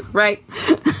you're into, right?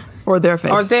 Or their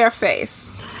face.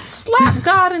 Slap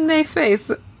God in their face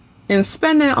and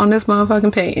spend it on this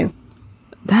motherfucking painting.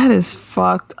 That is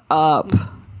fucked up.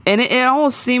 And it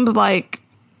almost seems like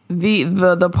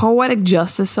the poetic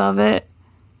justice of it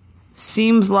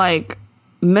seems like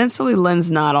mentally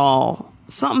Lynn's not all.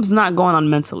 Something's not going on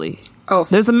mentally. Oh,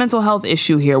 there's a mental health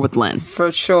issue here with Lynn.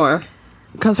 For sure.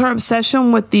 Because her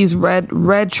obsession with these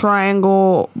red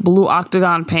triangle, Blue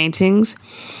Octagon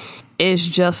paintings is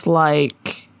just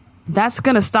like, that's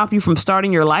going to stop you from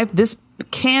starting your life. This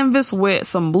canvas with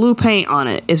some blue paint on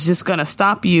it is just going to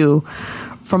stop you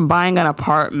from buying an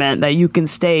apartment that you can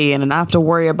stay in and not have to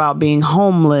worry about being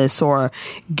homeless, or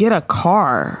get a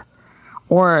car,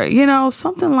 or, you know,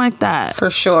 something like that.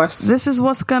 For sure. This is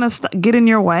what's going to get in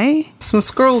your way? Some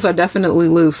screws are definitely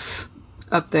loose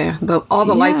up there. All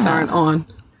the lights aren't on.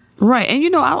 Right.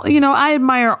 And, I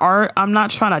admire art. I'm not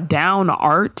trying to down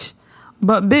art.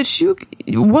 But, bitch,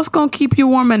 what's going to keep you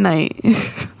warm at night?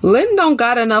 Lynn don't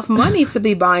got enough money to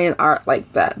be buying art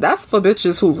like that. That's for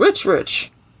bitches who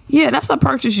rich. Yeah, that's a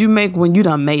purchase you make when you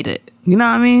done made it. You know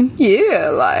what I mean? Yeah,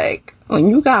 like, when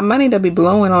you got money to be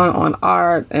blowing on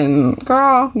art, and,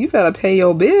 girl, you better pay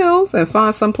your bills and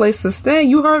find some place to stay.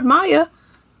 You heard Maya.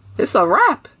 It's a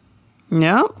wrap.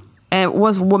 Yep. And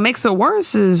what makes it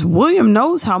worse is William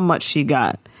knows how much she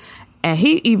got. And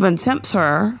he even tempts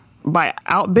her by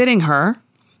outbidding her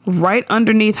right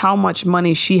underneath how much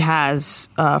money she has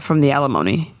from the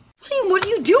alimony. What are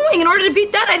you doing? In order to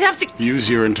beat that, I'd have to... Use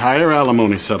your entire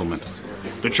alimony settlement.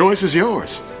 The choice is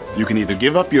yours. You can either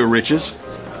give up your riches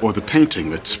or the painting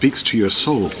that speaks to your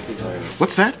soul.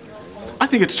 What's that? I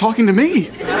think it's talking to me.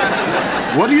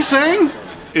 What are you saying?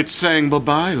 It's saying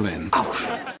bye-bye, Lynn.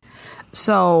 Oh.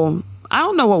 So, I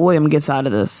don't know what William gets out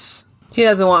of this. He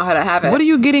doesn't want her to have it. What are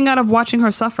you getting out of watching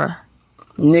her suffer?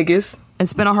 Niggas. And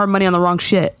spend all her money on the wrong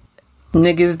shit.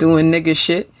 Niggas doing nigga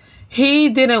shit. He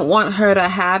didn't want her to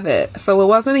have it. So it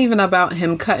wasn't even about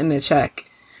him cutting the check.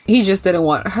 He just didn't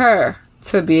want her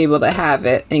to be able to have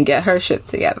it and get her shit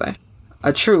together.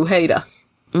 A true hater.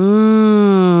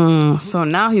 So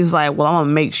now he's like, well, I'm going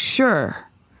to make sure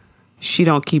she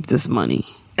don't keep this money.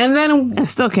 And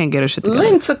still can't get her shit together.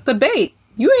 Lynn took the bait.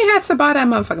 You ain't had to buy that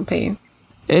motherfucking painting.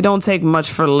 It don't take much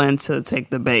for Lynn to take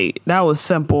the bait. That was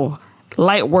simple.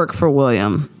 Light work for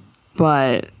William.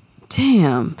 But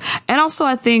damn. And also,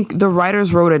 I think the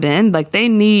writers wrote it in. Like, they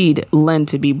need Lynn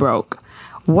to be broke.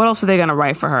 What else are they going to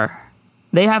write for her?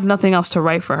 They have nothing else to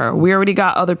write for her. We already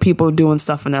got other people doing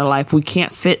stuff in their life. We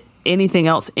can't fit anything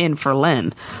else in for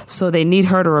Lynn. So they need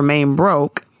her to remain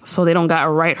broke. So they don't got to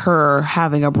write her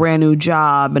having a brand new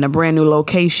job and a brand new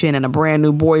location and a brand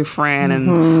new boyfriend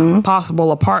and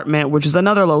possible apartment, which is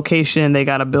another location they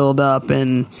got to build up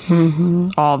and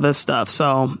all this stuff.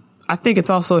 So I think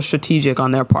it's also strategic on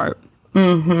their part.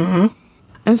 And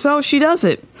so she does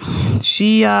it.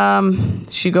 She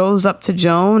goes up to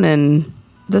Joan, and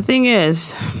the thing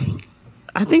is,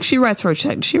 I think she writes her a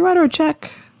check. Did she write her a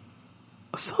check?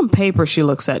 Some paper she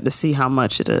looks at to see how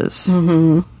much it is.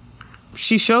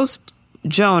 She shows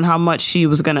Joan how much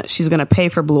she's gonna pay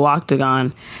for Blue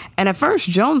Octagon, and at first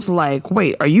Joan's like,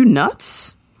 "Wait, are you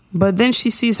nuts?" But then she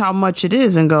sees how much it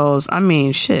is and goes, "I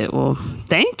mean, shit. Well,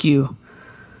 thank you."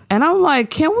 And I'm like,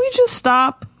 "Can we just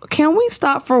stop? Can we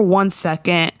stop for 1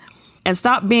 second and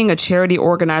stop being a charity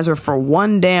organizer for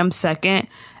 1 damn second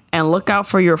and look out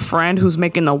for your friend who's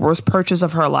making the worst purchase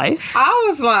of her life?" I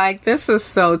was like, "This is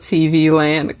so TV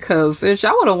land," because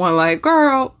I would have went like,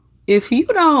 "Girl, if you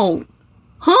don't."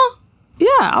 Huh?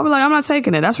 Yeah, I was like, I'm not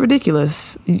taking it. That's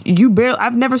ridiculous.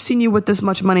 I've never seen you with this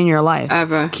much money in your life.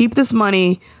 Ever. Keep this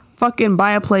money, fucking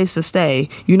buy a place to stay.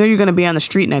 You know you're going to be on the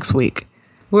street next week.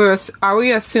 Are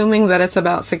we assuming that it's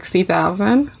about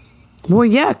 60,000? Well,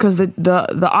 yeah, because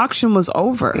the auction was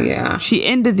over. Yeah. She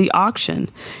ended the auction.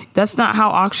 That's not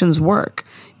how auctions work.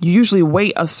 You usually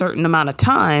wait a certain amount of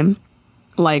time,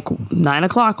 like 9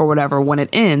 o'clock or whatever, when it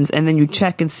ends, and then you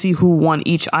check and see who won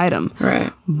each item.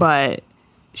 Right. But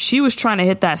she was trying to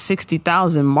hit that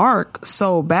 60,000 mark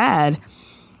so bad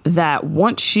that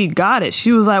once she got it,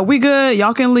 she was like, "We good.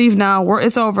 Y'all can leave now.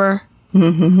 It's over."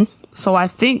 So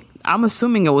I'm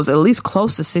assuming it was at least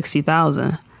close to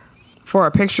 60,000 for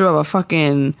a picture of a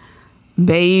fucking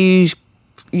beige,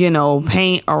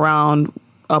 paint around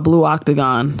a Blue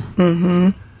Octagon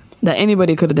that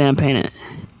anybody could have damn painted.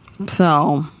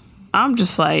 So I'm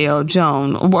just like, yo,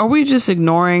 Joan, are we just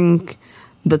ignoring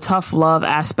the tough love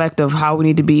aspect of how we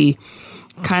need to be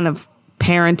kind of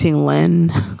parenting Lynn?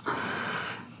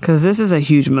 Because this is a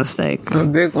huge mistake. A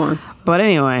big one. But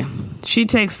anyway, she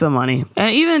takes the money.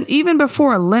 And even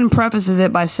before, Lynn prefaces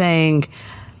it by saying,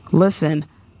 "Listen,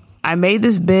 I made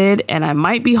this bid and I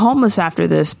might be homeless after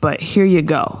this, but here you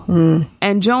go."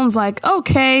 And Joan's like,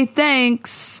 "Okay,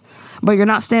 thanks, but you're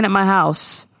not staying at my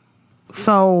house."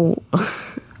 So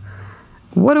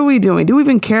what are we doing? Do we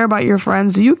even care about your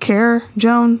friends? Do you care,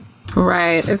 Joan?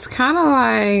 Right. It's kind of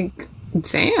like,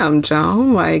 damn,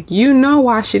 Joan. Like, you know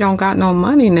why she don't got no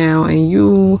money now,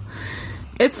 and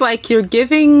it's like you're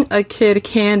giving a kid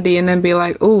candy and then be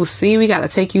like, "Oh, see, we gotta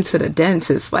take you to the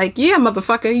dentist." Like, yeah,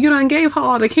 motherfucker, you done gave her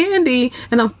all the candy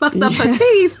and done fucked up her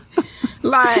teeth.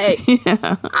 Like,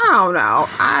 I don't know.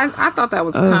 I thought that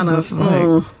was kind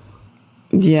of...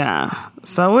 Yeah.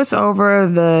 So it's over.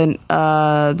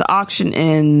 The auction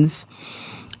ends,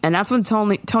 and that's when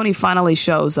Tony finally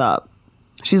shows up.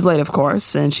 She's late, of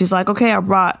course, and she's like, "Okay, I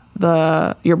brought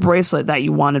your bracelet that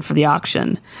you wanted for the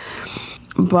auction,"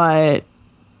 but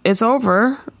it's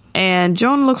over, and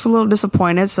Joan looks a little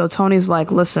disappointed. So Tony's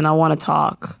like, "Listen, I want to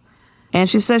talk," and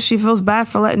she says she feels bad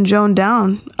for letting Joan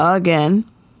down again.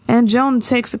 And Joan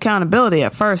takes accountability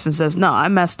at first and says, "No, I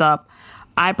messed up.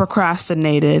 I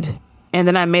procrastinated, and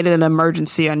then I made it an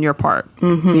emergency on your part."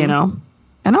 You know,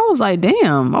 and I was like,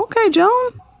 "Damn, okay,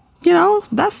 Joan. You know,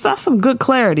 that's some good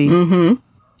clarity."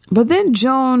 But then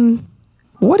Joan,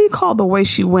 what do you call the way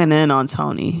she went in on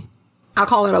Tony? I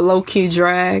call it a low-key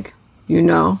drag, you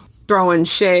know, throwing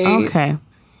shade. Okay.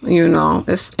 You know.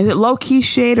 Is it low-key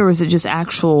shade or is it just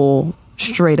actual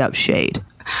straight-up shade?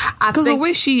 Because the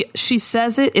way she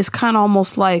says it is kind of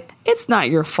almost like, it's not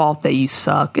your fault that you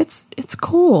suck. It's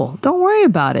cool. Don't worry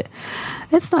about it.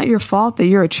 It's not your fault that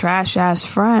you're a trash-ass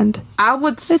friend. I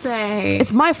would say...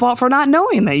 It's my fault for not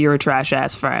knowing that you're a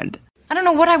trash-ass friend. I don't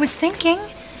know what I was thinking.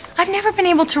 I've never been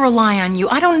able to rely on you.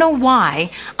 I don't know why.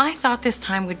 I thought this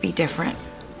time would be different.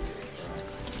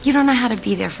 You don't know how to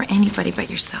be there for anybody but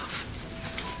yourself.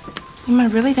 Am I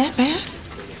really that bad?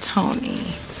 Tony,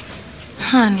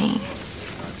 honey,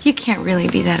 you can't really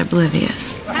be that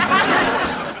oblivious.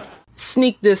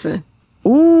 Sneak dissing.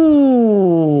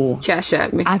 Ooh. Cash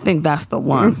at me. I think that's the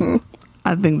one.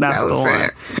 I think that's the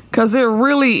one. Because it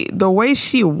really, the way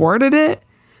she worded it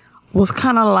was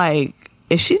kind of like,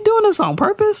 is she doing this on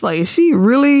purpose? Like, is she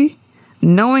really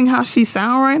knowing how she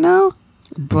sound right now?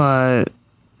 But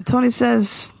Tony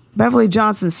says, Beverly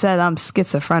Johnson said I'm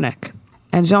schizophrenic.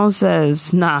 And Joan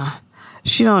says, nah,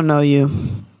 she don't know you.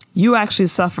 You actually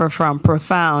suffer from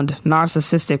profound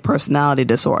narcissistic personality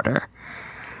disorder.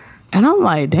 And I'm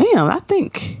like, damn, I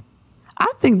think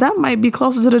that might be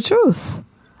closer to the truth.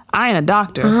 I ain't a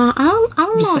doctor. I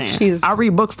don't know if she's... I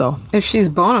read books, though. If she's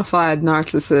bona fide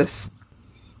narcissist.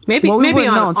 Maybe we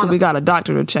wouldn't know on until we got a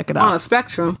doctor to check it out. On a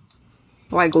spectrum.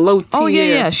 Like low tier. Oh,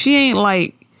 yeah. She ain't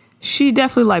like... She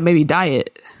definitely like maybe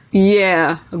diet.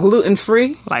 Yeah.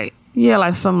 Gluten-free? Like, yeah,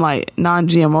 like some like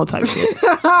non-GMO type shit.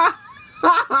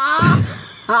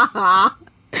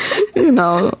 You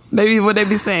know, maybe what they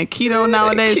be saying, keto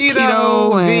nowadays,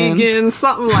 keto and vegan,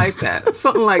 something like that.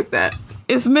 Something like that.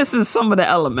 It's missing some of the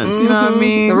elements, you know what I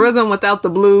mean? The rhythm without the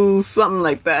blues, something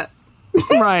like that.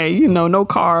 Right, you know, no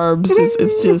carbs.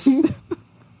 It's just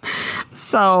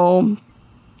so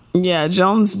yeah,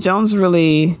 Joan's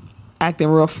really acting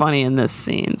real funny in this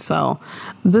scene. So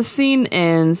the scene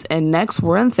ends, and next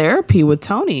we're in therapy with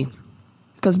Tony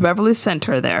because Beverly sent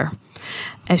her there.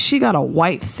 And she got a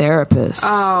white therapist.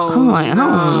 Oh, I'm like,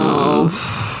 no.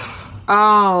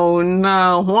 Oh,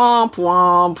 no. Womp,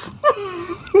 womp.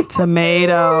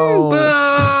 Tomato.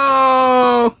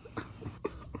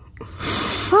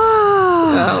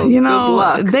 You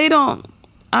know, they don't...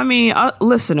 I mean,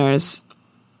 listeners,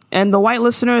 and the white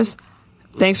listeners,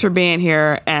 thanks for being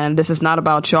here. And this is not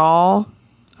about y'all,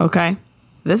 okay?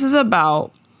 This is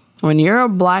about... when you're a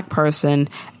black person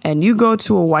and you go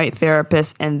to a white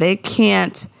therapist and they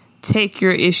can't take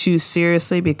your issues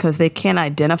seriously because they can't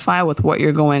identify with what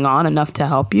you're going on enough to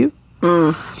help you.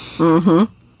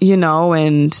 You know,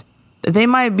 and they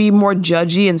might be more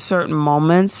judgy in certain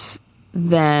moments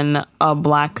than a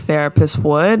black therapist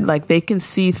would. Like, they can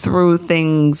see through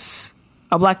things.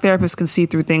 A black therapist can see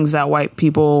through things that white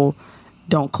people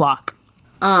don't clock.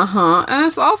 And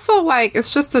it's also like,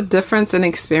 it's just a difference in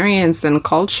experience and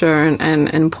culture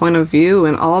and point of view,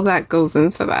 and all that goes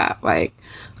into that. Like,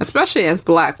 especially as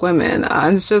black women,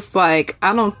 it's just like,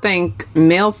 I don't think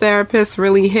male therapists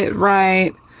really hit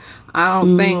right. I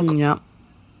don't think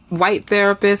white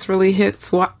therapists really hit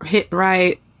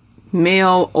right,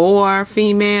 male or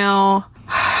female.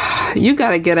 You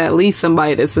gotta get at least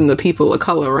somebody that's in the people of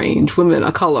color range, women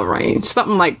of color range,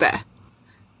 something like that.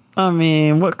 I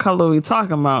mean, what color are we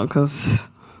talking about? Because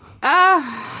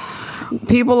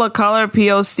people of color,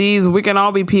 POCs, we can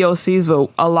all be POCs,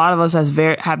 but a lot of us have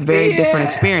very different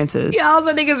experiences. Yeah, all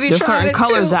the niggas be There's trying certain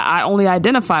colors that I only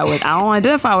identify with. I don't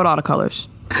identify with all the colors.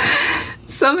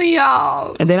 Some of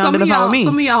y'all, and they don't identify with me.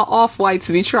 Some of y'all off-whites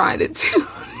be trying it too.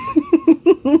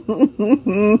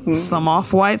 Some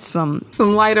off-whites, some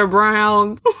lighter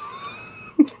brown.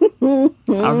 I'm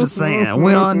just saying,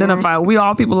 we don't identify. We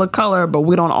all people of color, but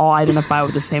we don't all identify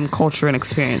with the same culture and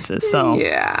experiences. So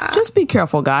just be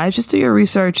careful, guys. Just do your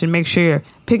research and make sure you're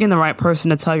picking the right person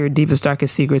to tell your deepest,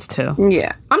 darkest secrets to.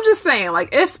 Yeah, I'm just saying, like,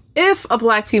 if a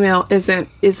black female isn't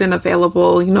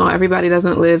available, you know, everybody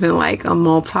doesn't live in like a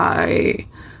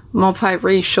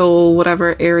multiracial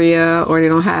whatever area, or they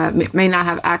may not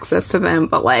have access to them,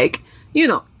 but like, you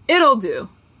know, it'll do.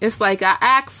 It's like I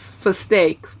asked for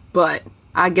steak, but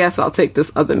I guess I'll take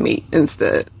this other meat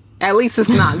instead. At least it's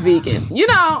not vegan, you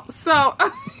know, so.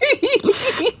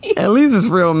 At least it's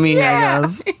real meat, Yeah. I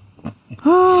guess.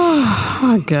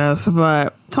 I guess,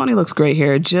 but Tony looks great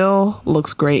here. Jill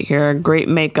looks great here. Great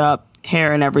makeup,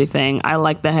 hair and everything. I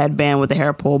like the headband with the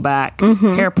hair pulled back,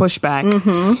 hair pushed back.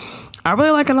 I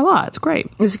really like it a lot. It's great.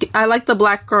 I like the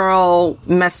black girl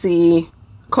messy,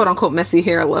 quote unquote messy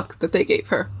hair look that they gave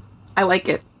her. I like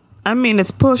it. I mean,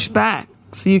 it's pushed back,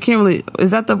 so you can't really.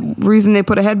 Is that the reason they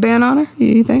put a headband on her?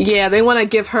 You think? Yeah, they want to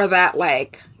give her that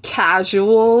like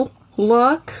casual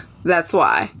look. That's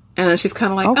why. And then she's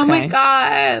kind of like, oh my Okay.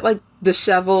 god, like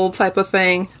disheveled type of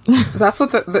thing. That's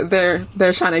what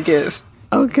they're trying to give.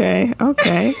 Okay.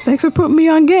 Thanks for putting me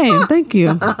on game. Thank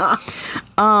you.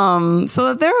 So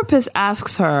the therapist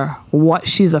asks her what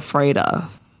she's afraid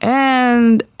of.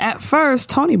 And at first,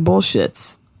 Tony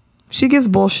bullshits. She gives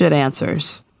bullshit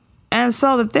answers. And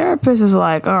so the therapist is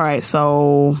like, all right,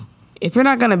 so if you're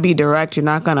not going to be direct, you're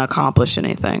not going to accomplish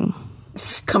anything.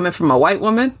 Coming from a white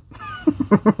woman,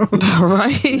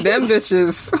 Right? them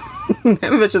bitches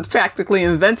practically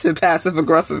invented passive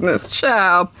aggressiveness.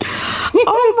 Child.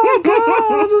 Oh my God.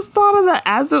 I just thought of that.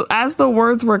 As the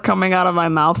words were coming out of my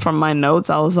mouth from my notes,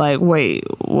 I was like, wait,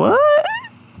 what?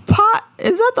 Pot?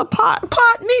 Is that the pot?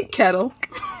 Pot meat kettle.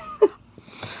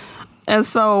 And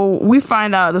so we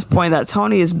find out at this point that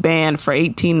Tony is banned for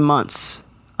 18 months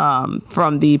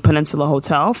from the Peninsula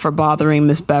Hotel for bothering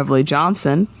Miss Beverly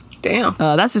Johnson. Damn.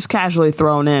 That's just casually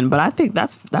thrown in, but I think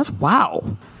that's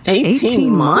wow.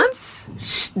 18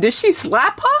 months? Did she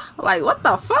slap her? Like, what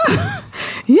the fuck?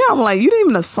 Yeah, I'm like, you didn't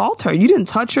even assault her. You didn't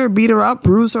touch her, beat her up,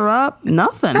 bruise her up,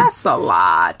 nothing. That's a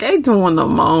lot. They doing the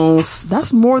most.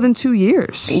 That's more than 2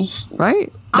 years,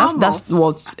 right? That's well,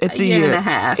 it's a year and a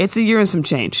half. It's a year and some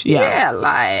change. Yeah,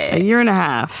 like a year and a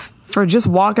half for just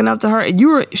walking up to her.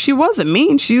 She wasn't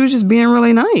mean. She was just being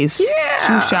really nice. Yeah.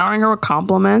 She was showering her with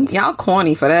compliments. y'all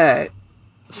corny for that.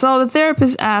 So the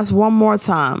therapist asked one more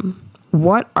time,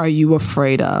 what are you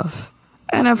afraid of?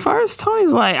 And at first,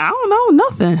 Tony's like, I don't know,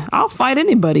 nothing. I'll fight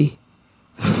anybody.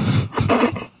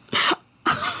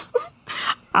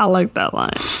 I like that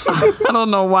line. I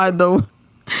don't know why though.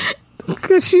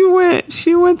 Because she went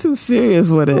too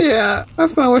serious with it. Yeah,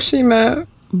 that's not what she meant.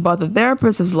 But the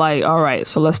therapist is like, all right,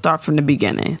 so let's start from the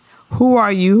beginning. Who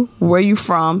are you? Where you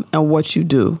from? And what you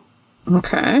do?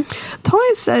 Okay.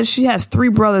 Tony says she has 3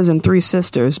 brothers and 3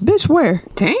 sisters. Bitch, where?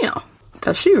 Damn.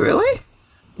 Does she really?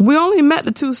 We only met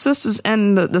the 2 sisters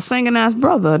and the singing ass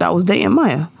brother that was dating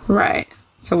Maya. Right.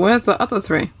 So where's the other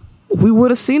 3? We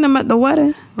would have seen them at the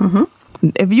wedding. Mm-hmm.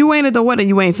 If you ain't at the wedding,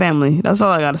 you ain't family. That's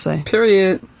all I gotta say.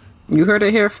 Period. You heard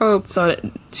it here, folks. So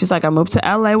she's like, I moved to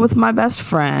LA with my best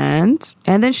friend.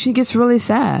 And then she gets really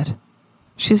sad.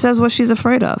 She says what she's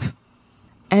afraid of.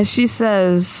 And she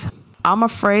says, I'm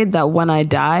afraid that when I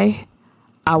die,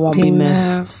 I won't be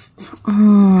missed.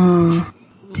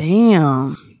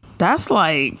 Damn. That's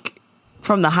like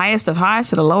from the highest of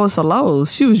highs to the lowest of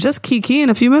lows. She was just kikiing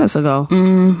a few minutes ago.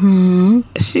 Mm-hmm.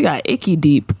 She got icky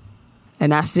deep.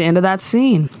 And that's the end of that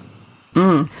scene.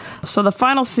 So the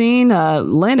final scene,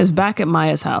 Lynn is back at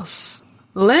Maya's house.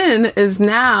 Lynn is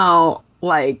now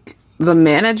like the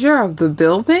manager of the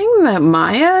building that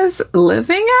Maya's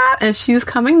living at, and she's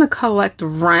coming to collect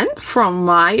rent from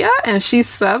Maya, and she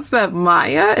says that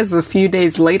Maya is a few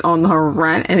days late on her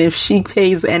rent, and if she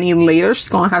pays any later, she's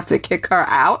gonna have to kick her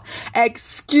out.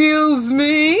 Excuse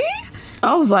me?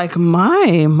 I was like,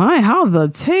 my, how the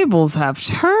tables have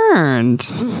turned.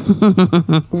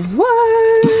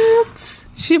 What?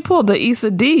 She pulled the Issa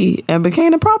D and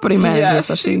became a property manager Yes,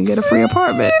 so she she can get a free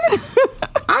apartment.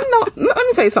 I know. Let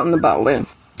me tell you something about Lynn.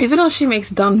 Even though she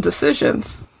makes dumb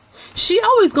decisions, she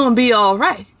always gonna be all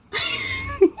right.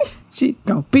 She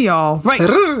gonna be all right. She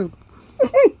always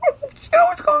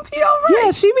gonna be all right. Yeah,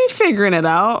 she be figuring it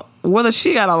out. Whether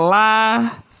she gotta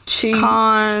lie, Cheat,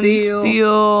 con,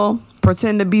 steal,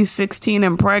 pretend to be 16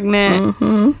 and pregnant.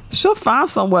 Mm-hmm. She'll find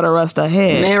somewhere to rest her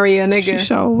head. Marry a nigga. She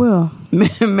sure will.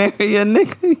 Marry a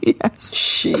nigga, yes.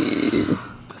 She.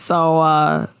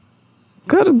 So,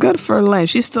 good for Lynn.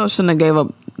 She still shouldn't have gave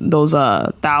up those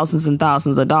thousands and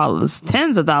thousands of dollars,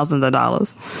 tens of thousands of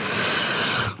dollars.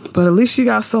 But at least she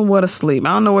got somewhere to sleep. I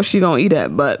don't know where she gonna eat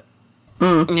at, but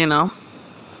you know,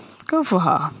 good for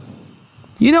her.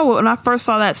 You know what? When I first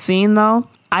saw that scene, though,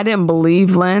 I didn't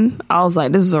believe Lynn. I was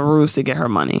like, this is a ruse to get her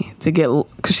money.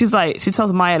 Because she's like, she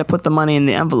tells Maya to put the money in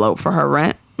the envelope for her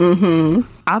rent.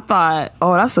 I thought,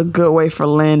 oh, that's a good way for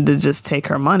Lynn to just take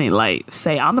her money. Like,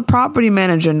 say, I'm the property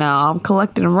manager now. I'm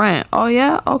collecting rent. Oh,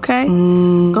 yeah? Okay.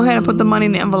 Go ahead and put the money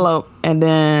in the envelope. And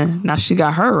then now she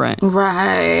got her rent.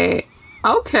 Right.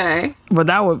 Okay. But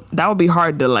that would be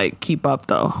hard to, like, keep up,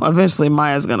 though. Eventually,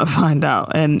 Maya's going to find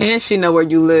out. And she know where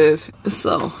you live.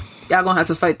 So, y'all going to have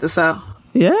to fight this out.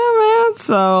 Yeah, man.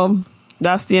 So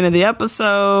that's the end of the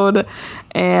episode.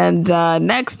 And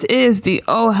next is the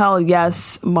oh hell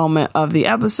yes moment of the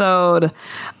episode.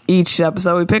 Each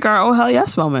episode we pick our oh hell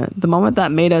yes moment. The moment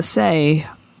that made us say,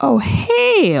 oh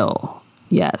hell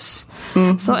yes.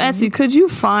 So Etsy, could you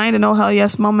find an oh hell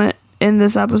yes moment in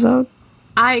this episode?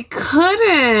 I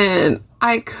couldn't.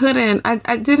 I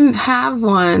didn't have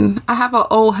one. I have a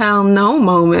oh hell no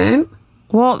moment.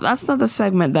 Well, that's not the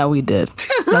segment that we did.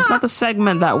 That's not the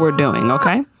segment that we're doing,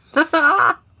 okay?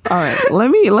 All right, let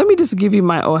me just give you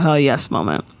my oh hell yes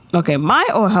moment. Okay, my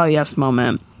oh hell yes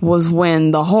moment was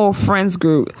when the whole friends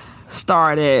group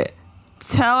started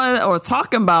telling or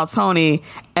talking about Toni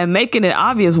and making it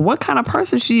obvious what kind of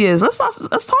person she is. Let's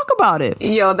talk about it.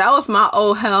 Yo, that was my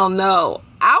oh hell no.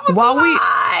 I was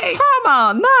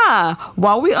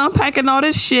While we unpacking all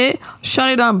this shit,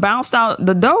 Shawty done bounced out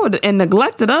the door and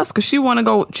neglected us because she want to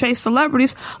go chase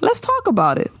celebrities. Let's talk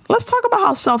about it. Let's talk about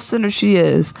how self-centered she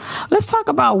is. Let's talk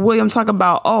about William talking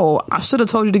about, oh, I should have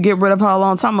told you to get rid of her a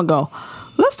long time ago.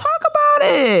 Let's talk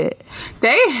about it.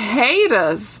 They hate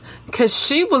us because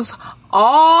she was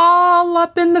all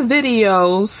up in the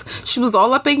videos. She was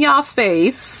all up in y'all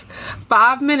face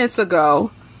 5 minutes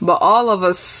ago. But all of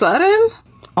a sudden,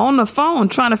 on the phone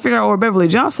trying to figure out where Beverly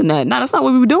Johnson at. No, that's not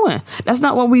what we were doing. That's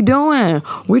not what we doing.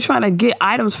 We're trying to get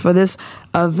items for this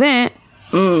event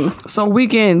so we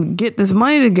can get this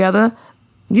money together.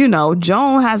 You know,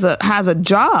 Joan has a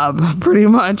job pretty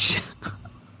much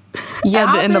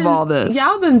at the end of all this.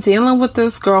 Y'all been dealing with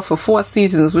this girl for 4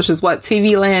 seasons, which is what,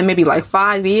 TV Land, maybe like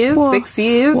 5 years, 6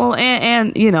 years? Well,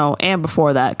 and you know, and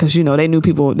before that, because, you know, they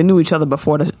knew each other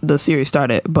before the series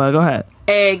started. But go ahead.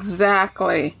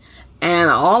 Exactly.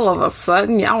 And all of a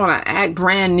sudden, y'all want to act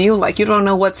brand new like you don't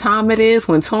know what time it is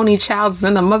when Toni Childs is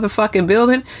in the motherfucking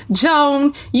building.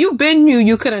 Joan, you been knew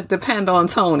you couldn't depend on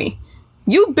Toni.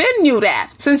 You been knew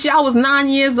that since y'all was 9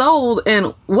 years old.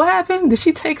 And what happened? Did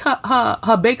she take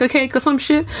her baker cake or some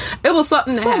shit? It was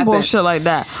something that happened. Bullshit like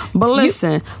that. But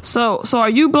listen, so are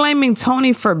you blaming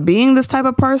Toni for being this type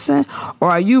of person, or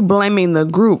are you blaming the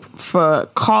group for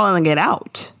calling it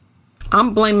out?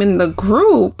 I'm blaming the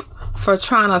group for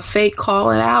trying to fake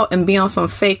call it out and be on some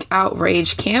fake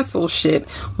outrage cancel shit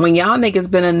when y'all niggas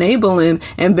been enabling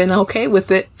and been okay with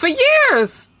it for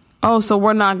years. Oh, so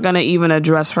we're not going to even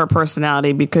address her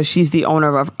personality because she's the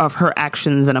owner of her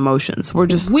actions and emotions.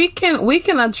 We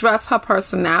can address her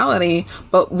personality,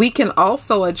 but we can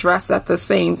also address at the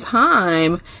same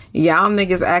time, y'all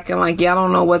niggas acting like y'all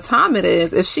don't know what time it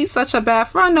is. If she's such a bad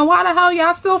friend, then why the hell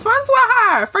y'all still friends with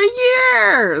her for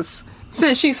years?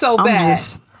 Since she's so bad.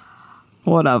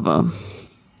 Whatever.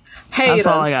 Haters. That's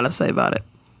all I got to say about it.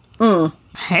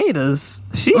 Haters.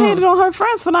 She hated on her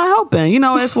friends for not helping. You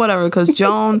know, it's whatever, because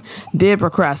Joan did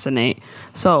procrastinate.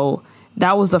 So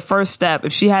that was the first step.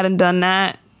 If she hadn't done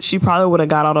that, she probably would have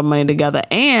got all the money together.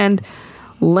 And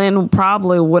Lynn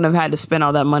probably wouldn't have had to spend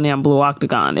all that money on Blue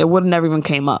Octagon. It would have never even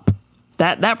came up.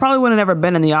 That probably would have never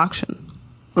been in the auction.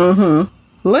 Lynn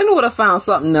would have found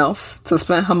something else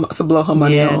to blow her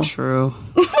money on. Yeah, true.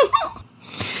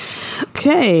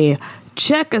 Okay.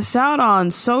 Check us out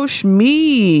on social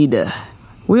media.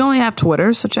 We only have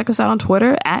Twitter, so check us out on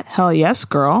Twitter at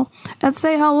HellYesGirl and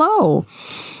say hello.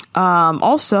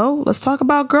 Also, let's talk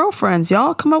about girlfriends.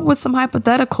 Y'all come up with some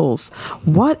hypotheticals.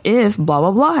 What if blah,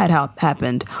 blah, blah had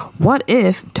happened? What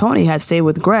if Toni had stayed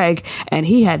with Greg and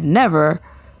he had never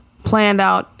planned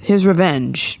out his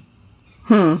revenge?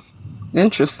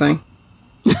 Interesting.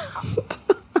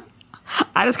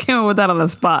 I just came up with that on the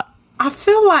spot. I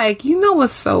feel like, you know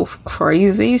what's so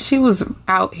crazy? She was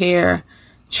out here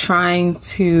trying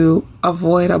to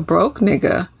avoid a broke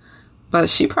nigga, but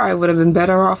she probably would have been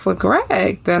better off with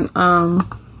Greg than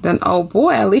oh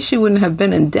boy. At least she wouldn't have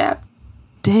been in debt.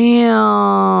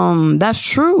 Damn, that's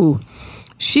true.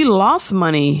 She lost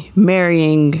money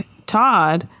marrying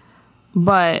Todd,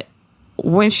 but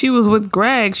when she was with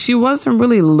Greg, she wasn't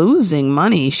really losing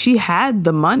money. She had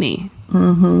the money.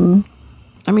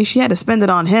 I mean, she had to spend it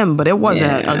on him, but it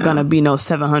wasn't gonna be no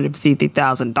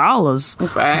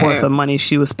 $750,000 worth of money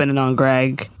she was spending on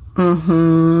Greg.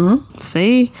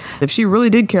 See, if she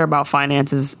really did care about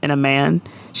finances in a man,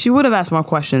 she would have asked more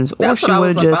questions, or she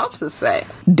would have just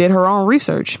did her own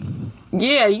research.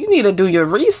 Yeah, you need to do your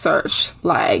research.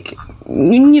 Like,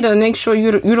 you need to make sure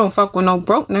you don't fuck with no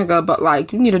broke nigga, but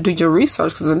like you need to do your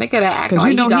research because the nigga that act like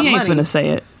you know he got he ain't money. finna say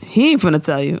it. He ain't finna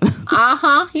tell you.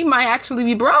 He might actually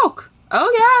be broke. Oh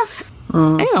yes.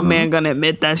 Ain't no man gonna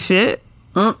admit that shit.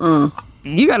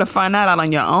 You gotta find that out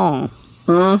on your own.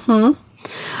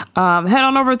 Head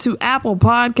on over to Apple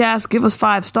Podcasts, give us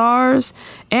 5 stars,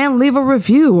 and leave a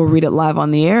review. We'll read it live on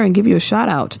the air and give you a shout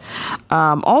out.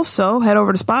 Also, head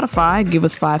over to Spotify, give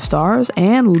us 5 stars,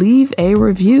 and leave a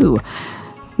review.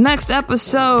 Next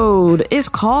episode is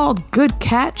called Good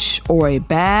Catch or a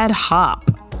Bad Hop.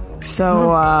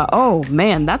 So, oh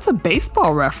man, that's a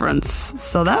baseball reference.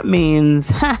 So that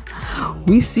means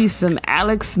we see some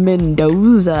Alex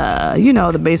Mendoza. You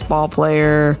know, the baseball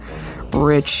player,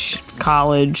 rich,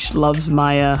 college, loves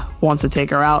Maya, wants to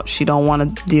take her out. She don't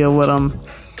want to deal with him.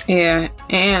 Yeah,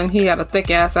 and he got a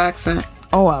thick ass accent.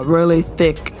 Oh, a really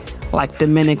thick, like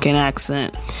Dominican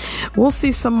accent. We'll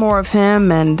see some more of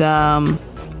him, and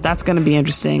that's going to be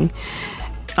interesting.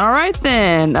 All right,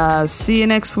 then. See you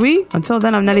next week. Until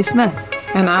then, I'm Nettie Smith.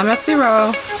 And I'm Etsy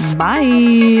Rowe.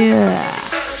 Bye.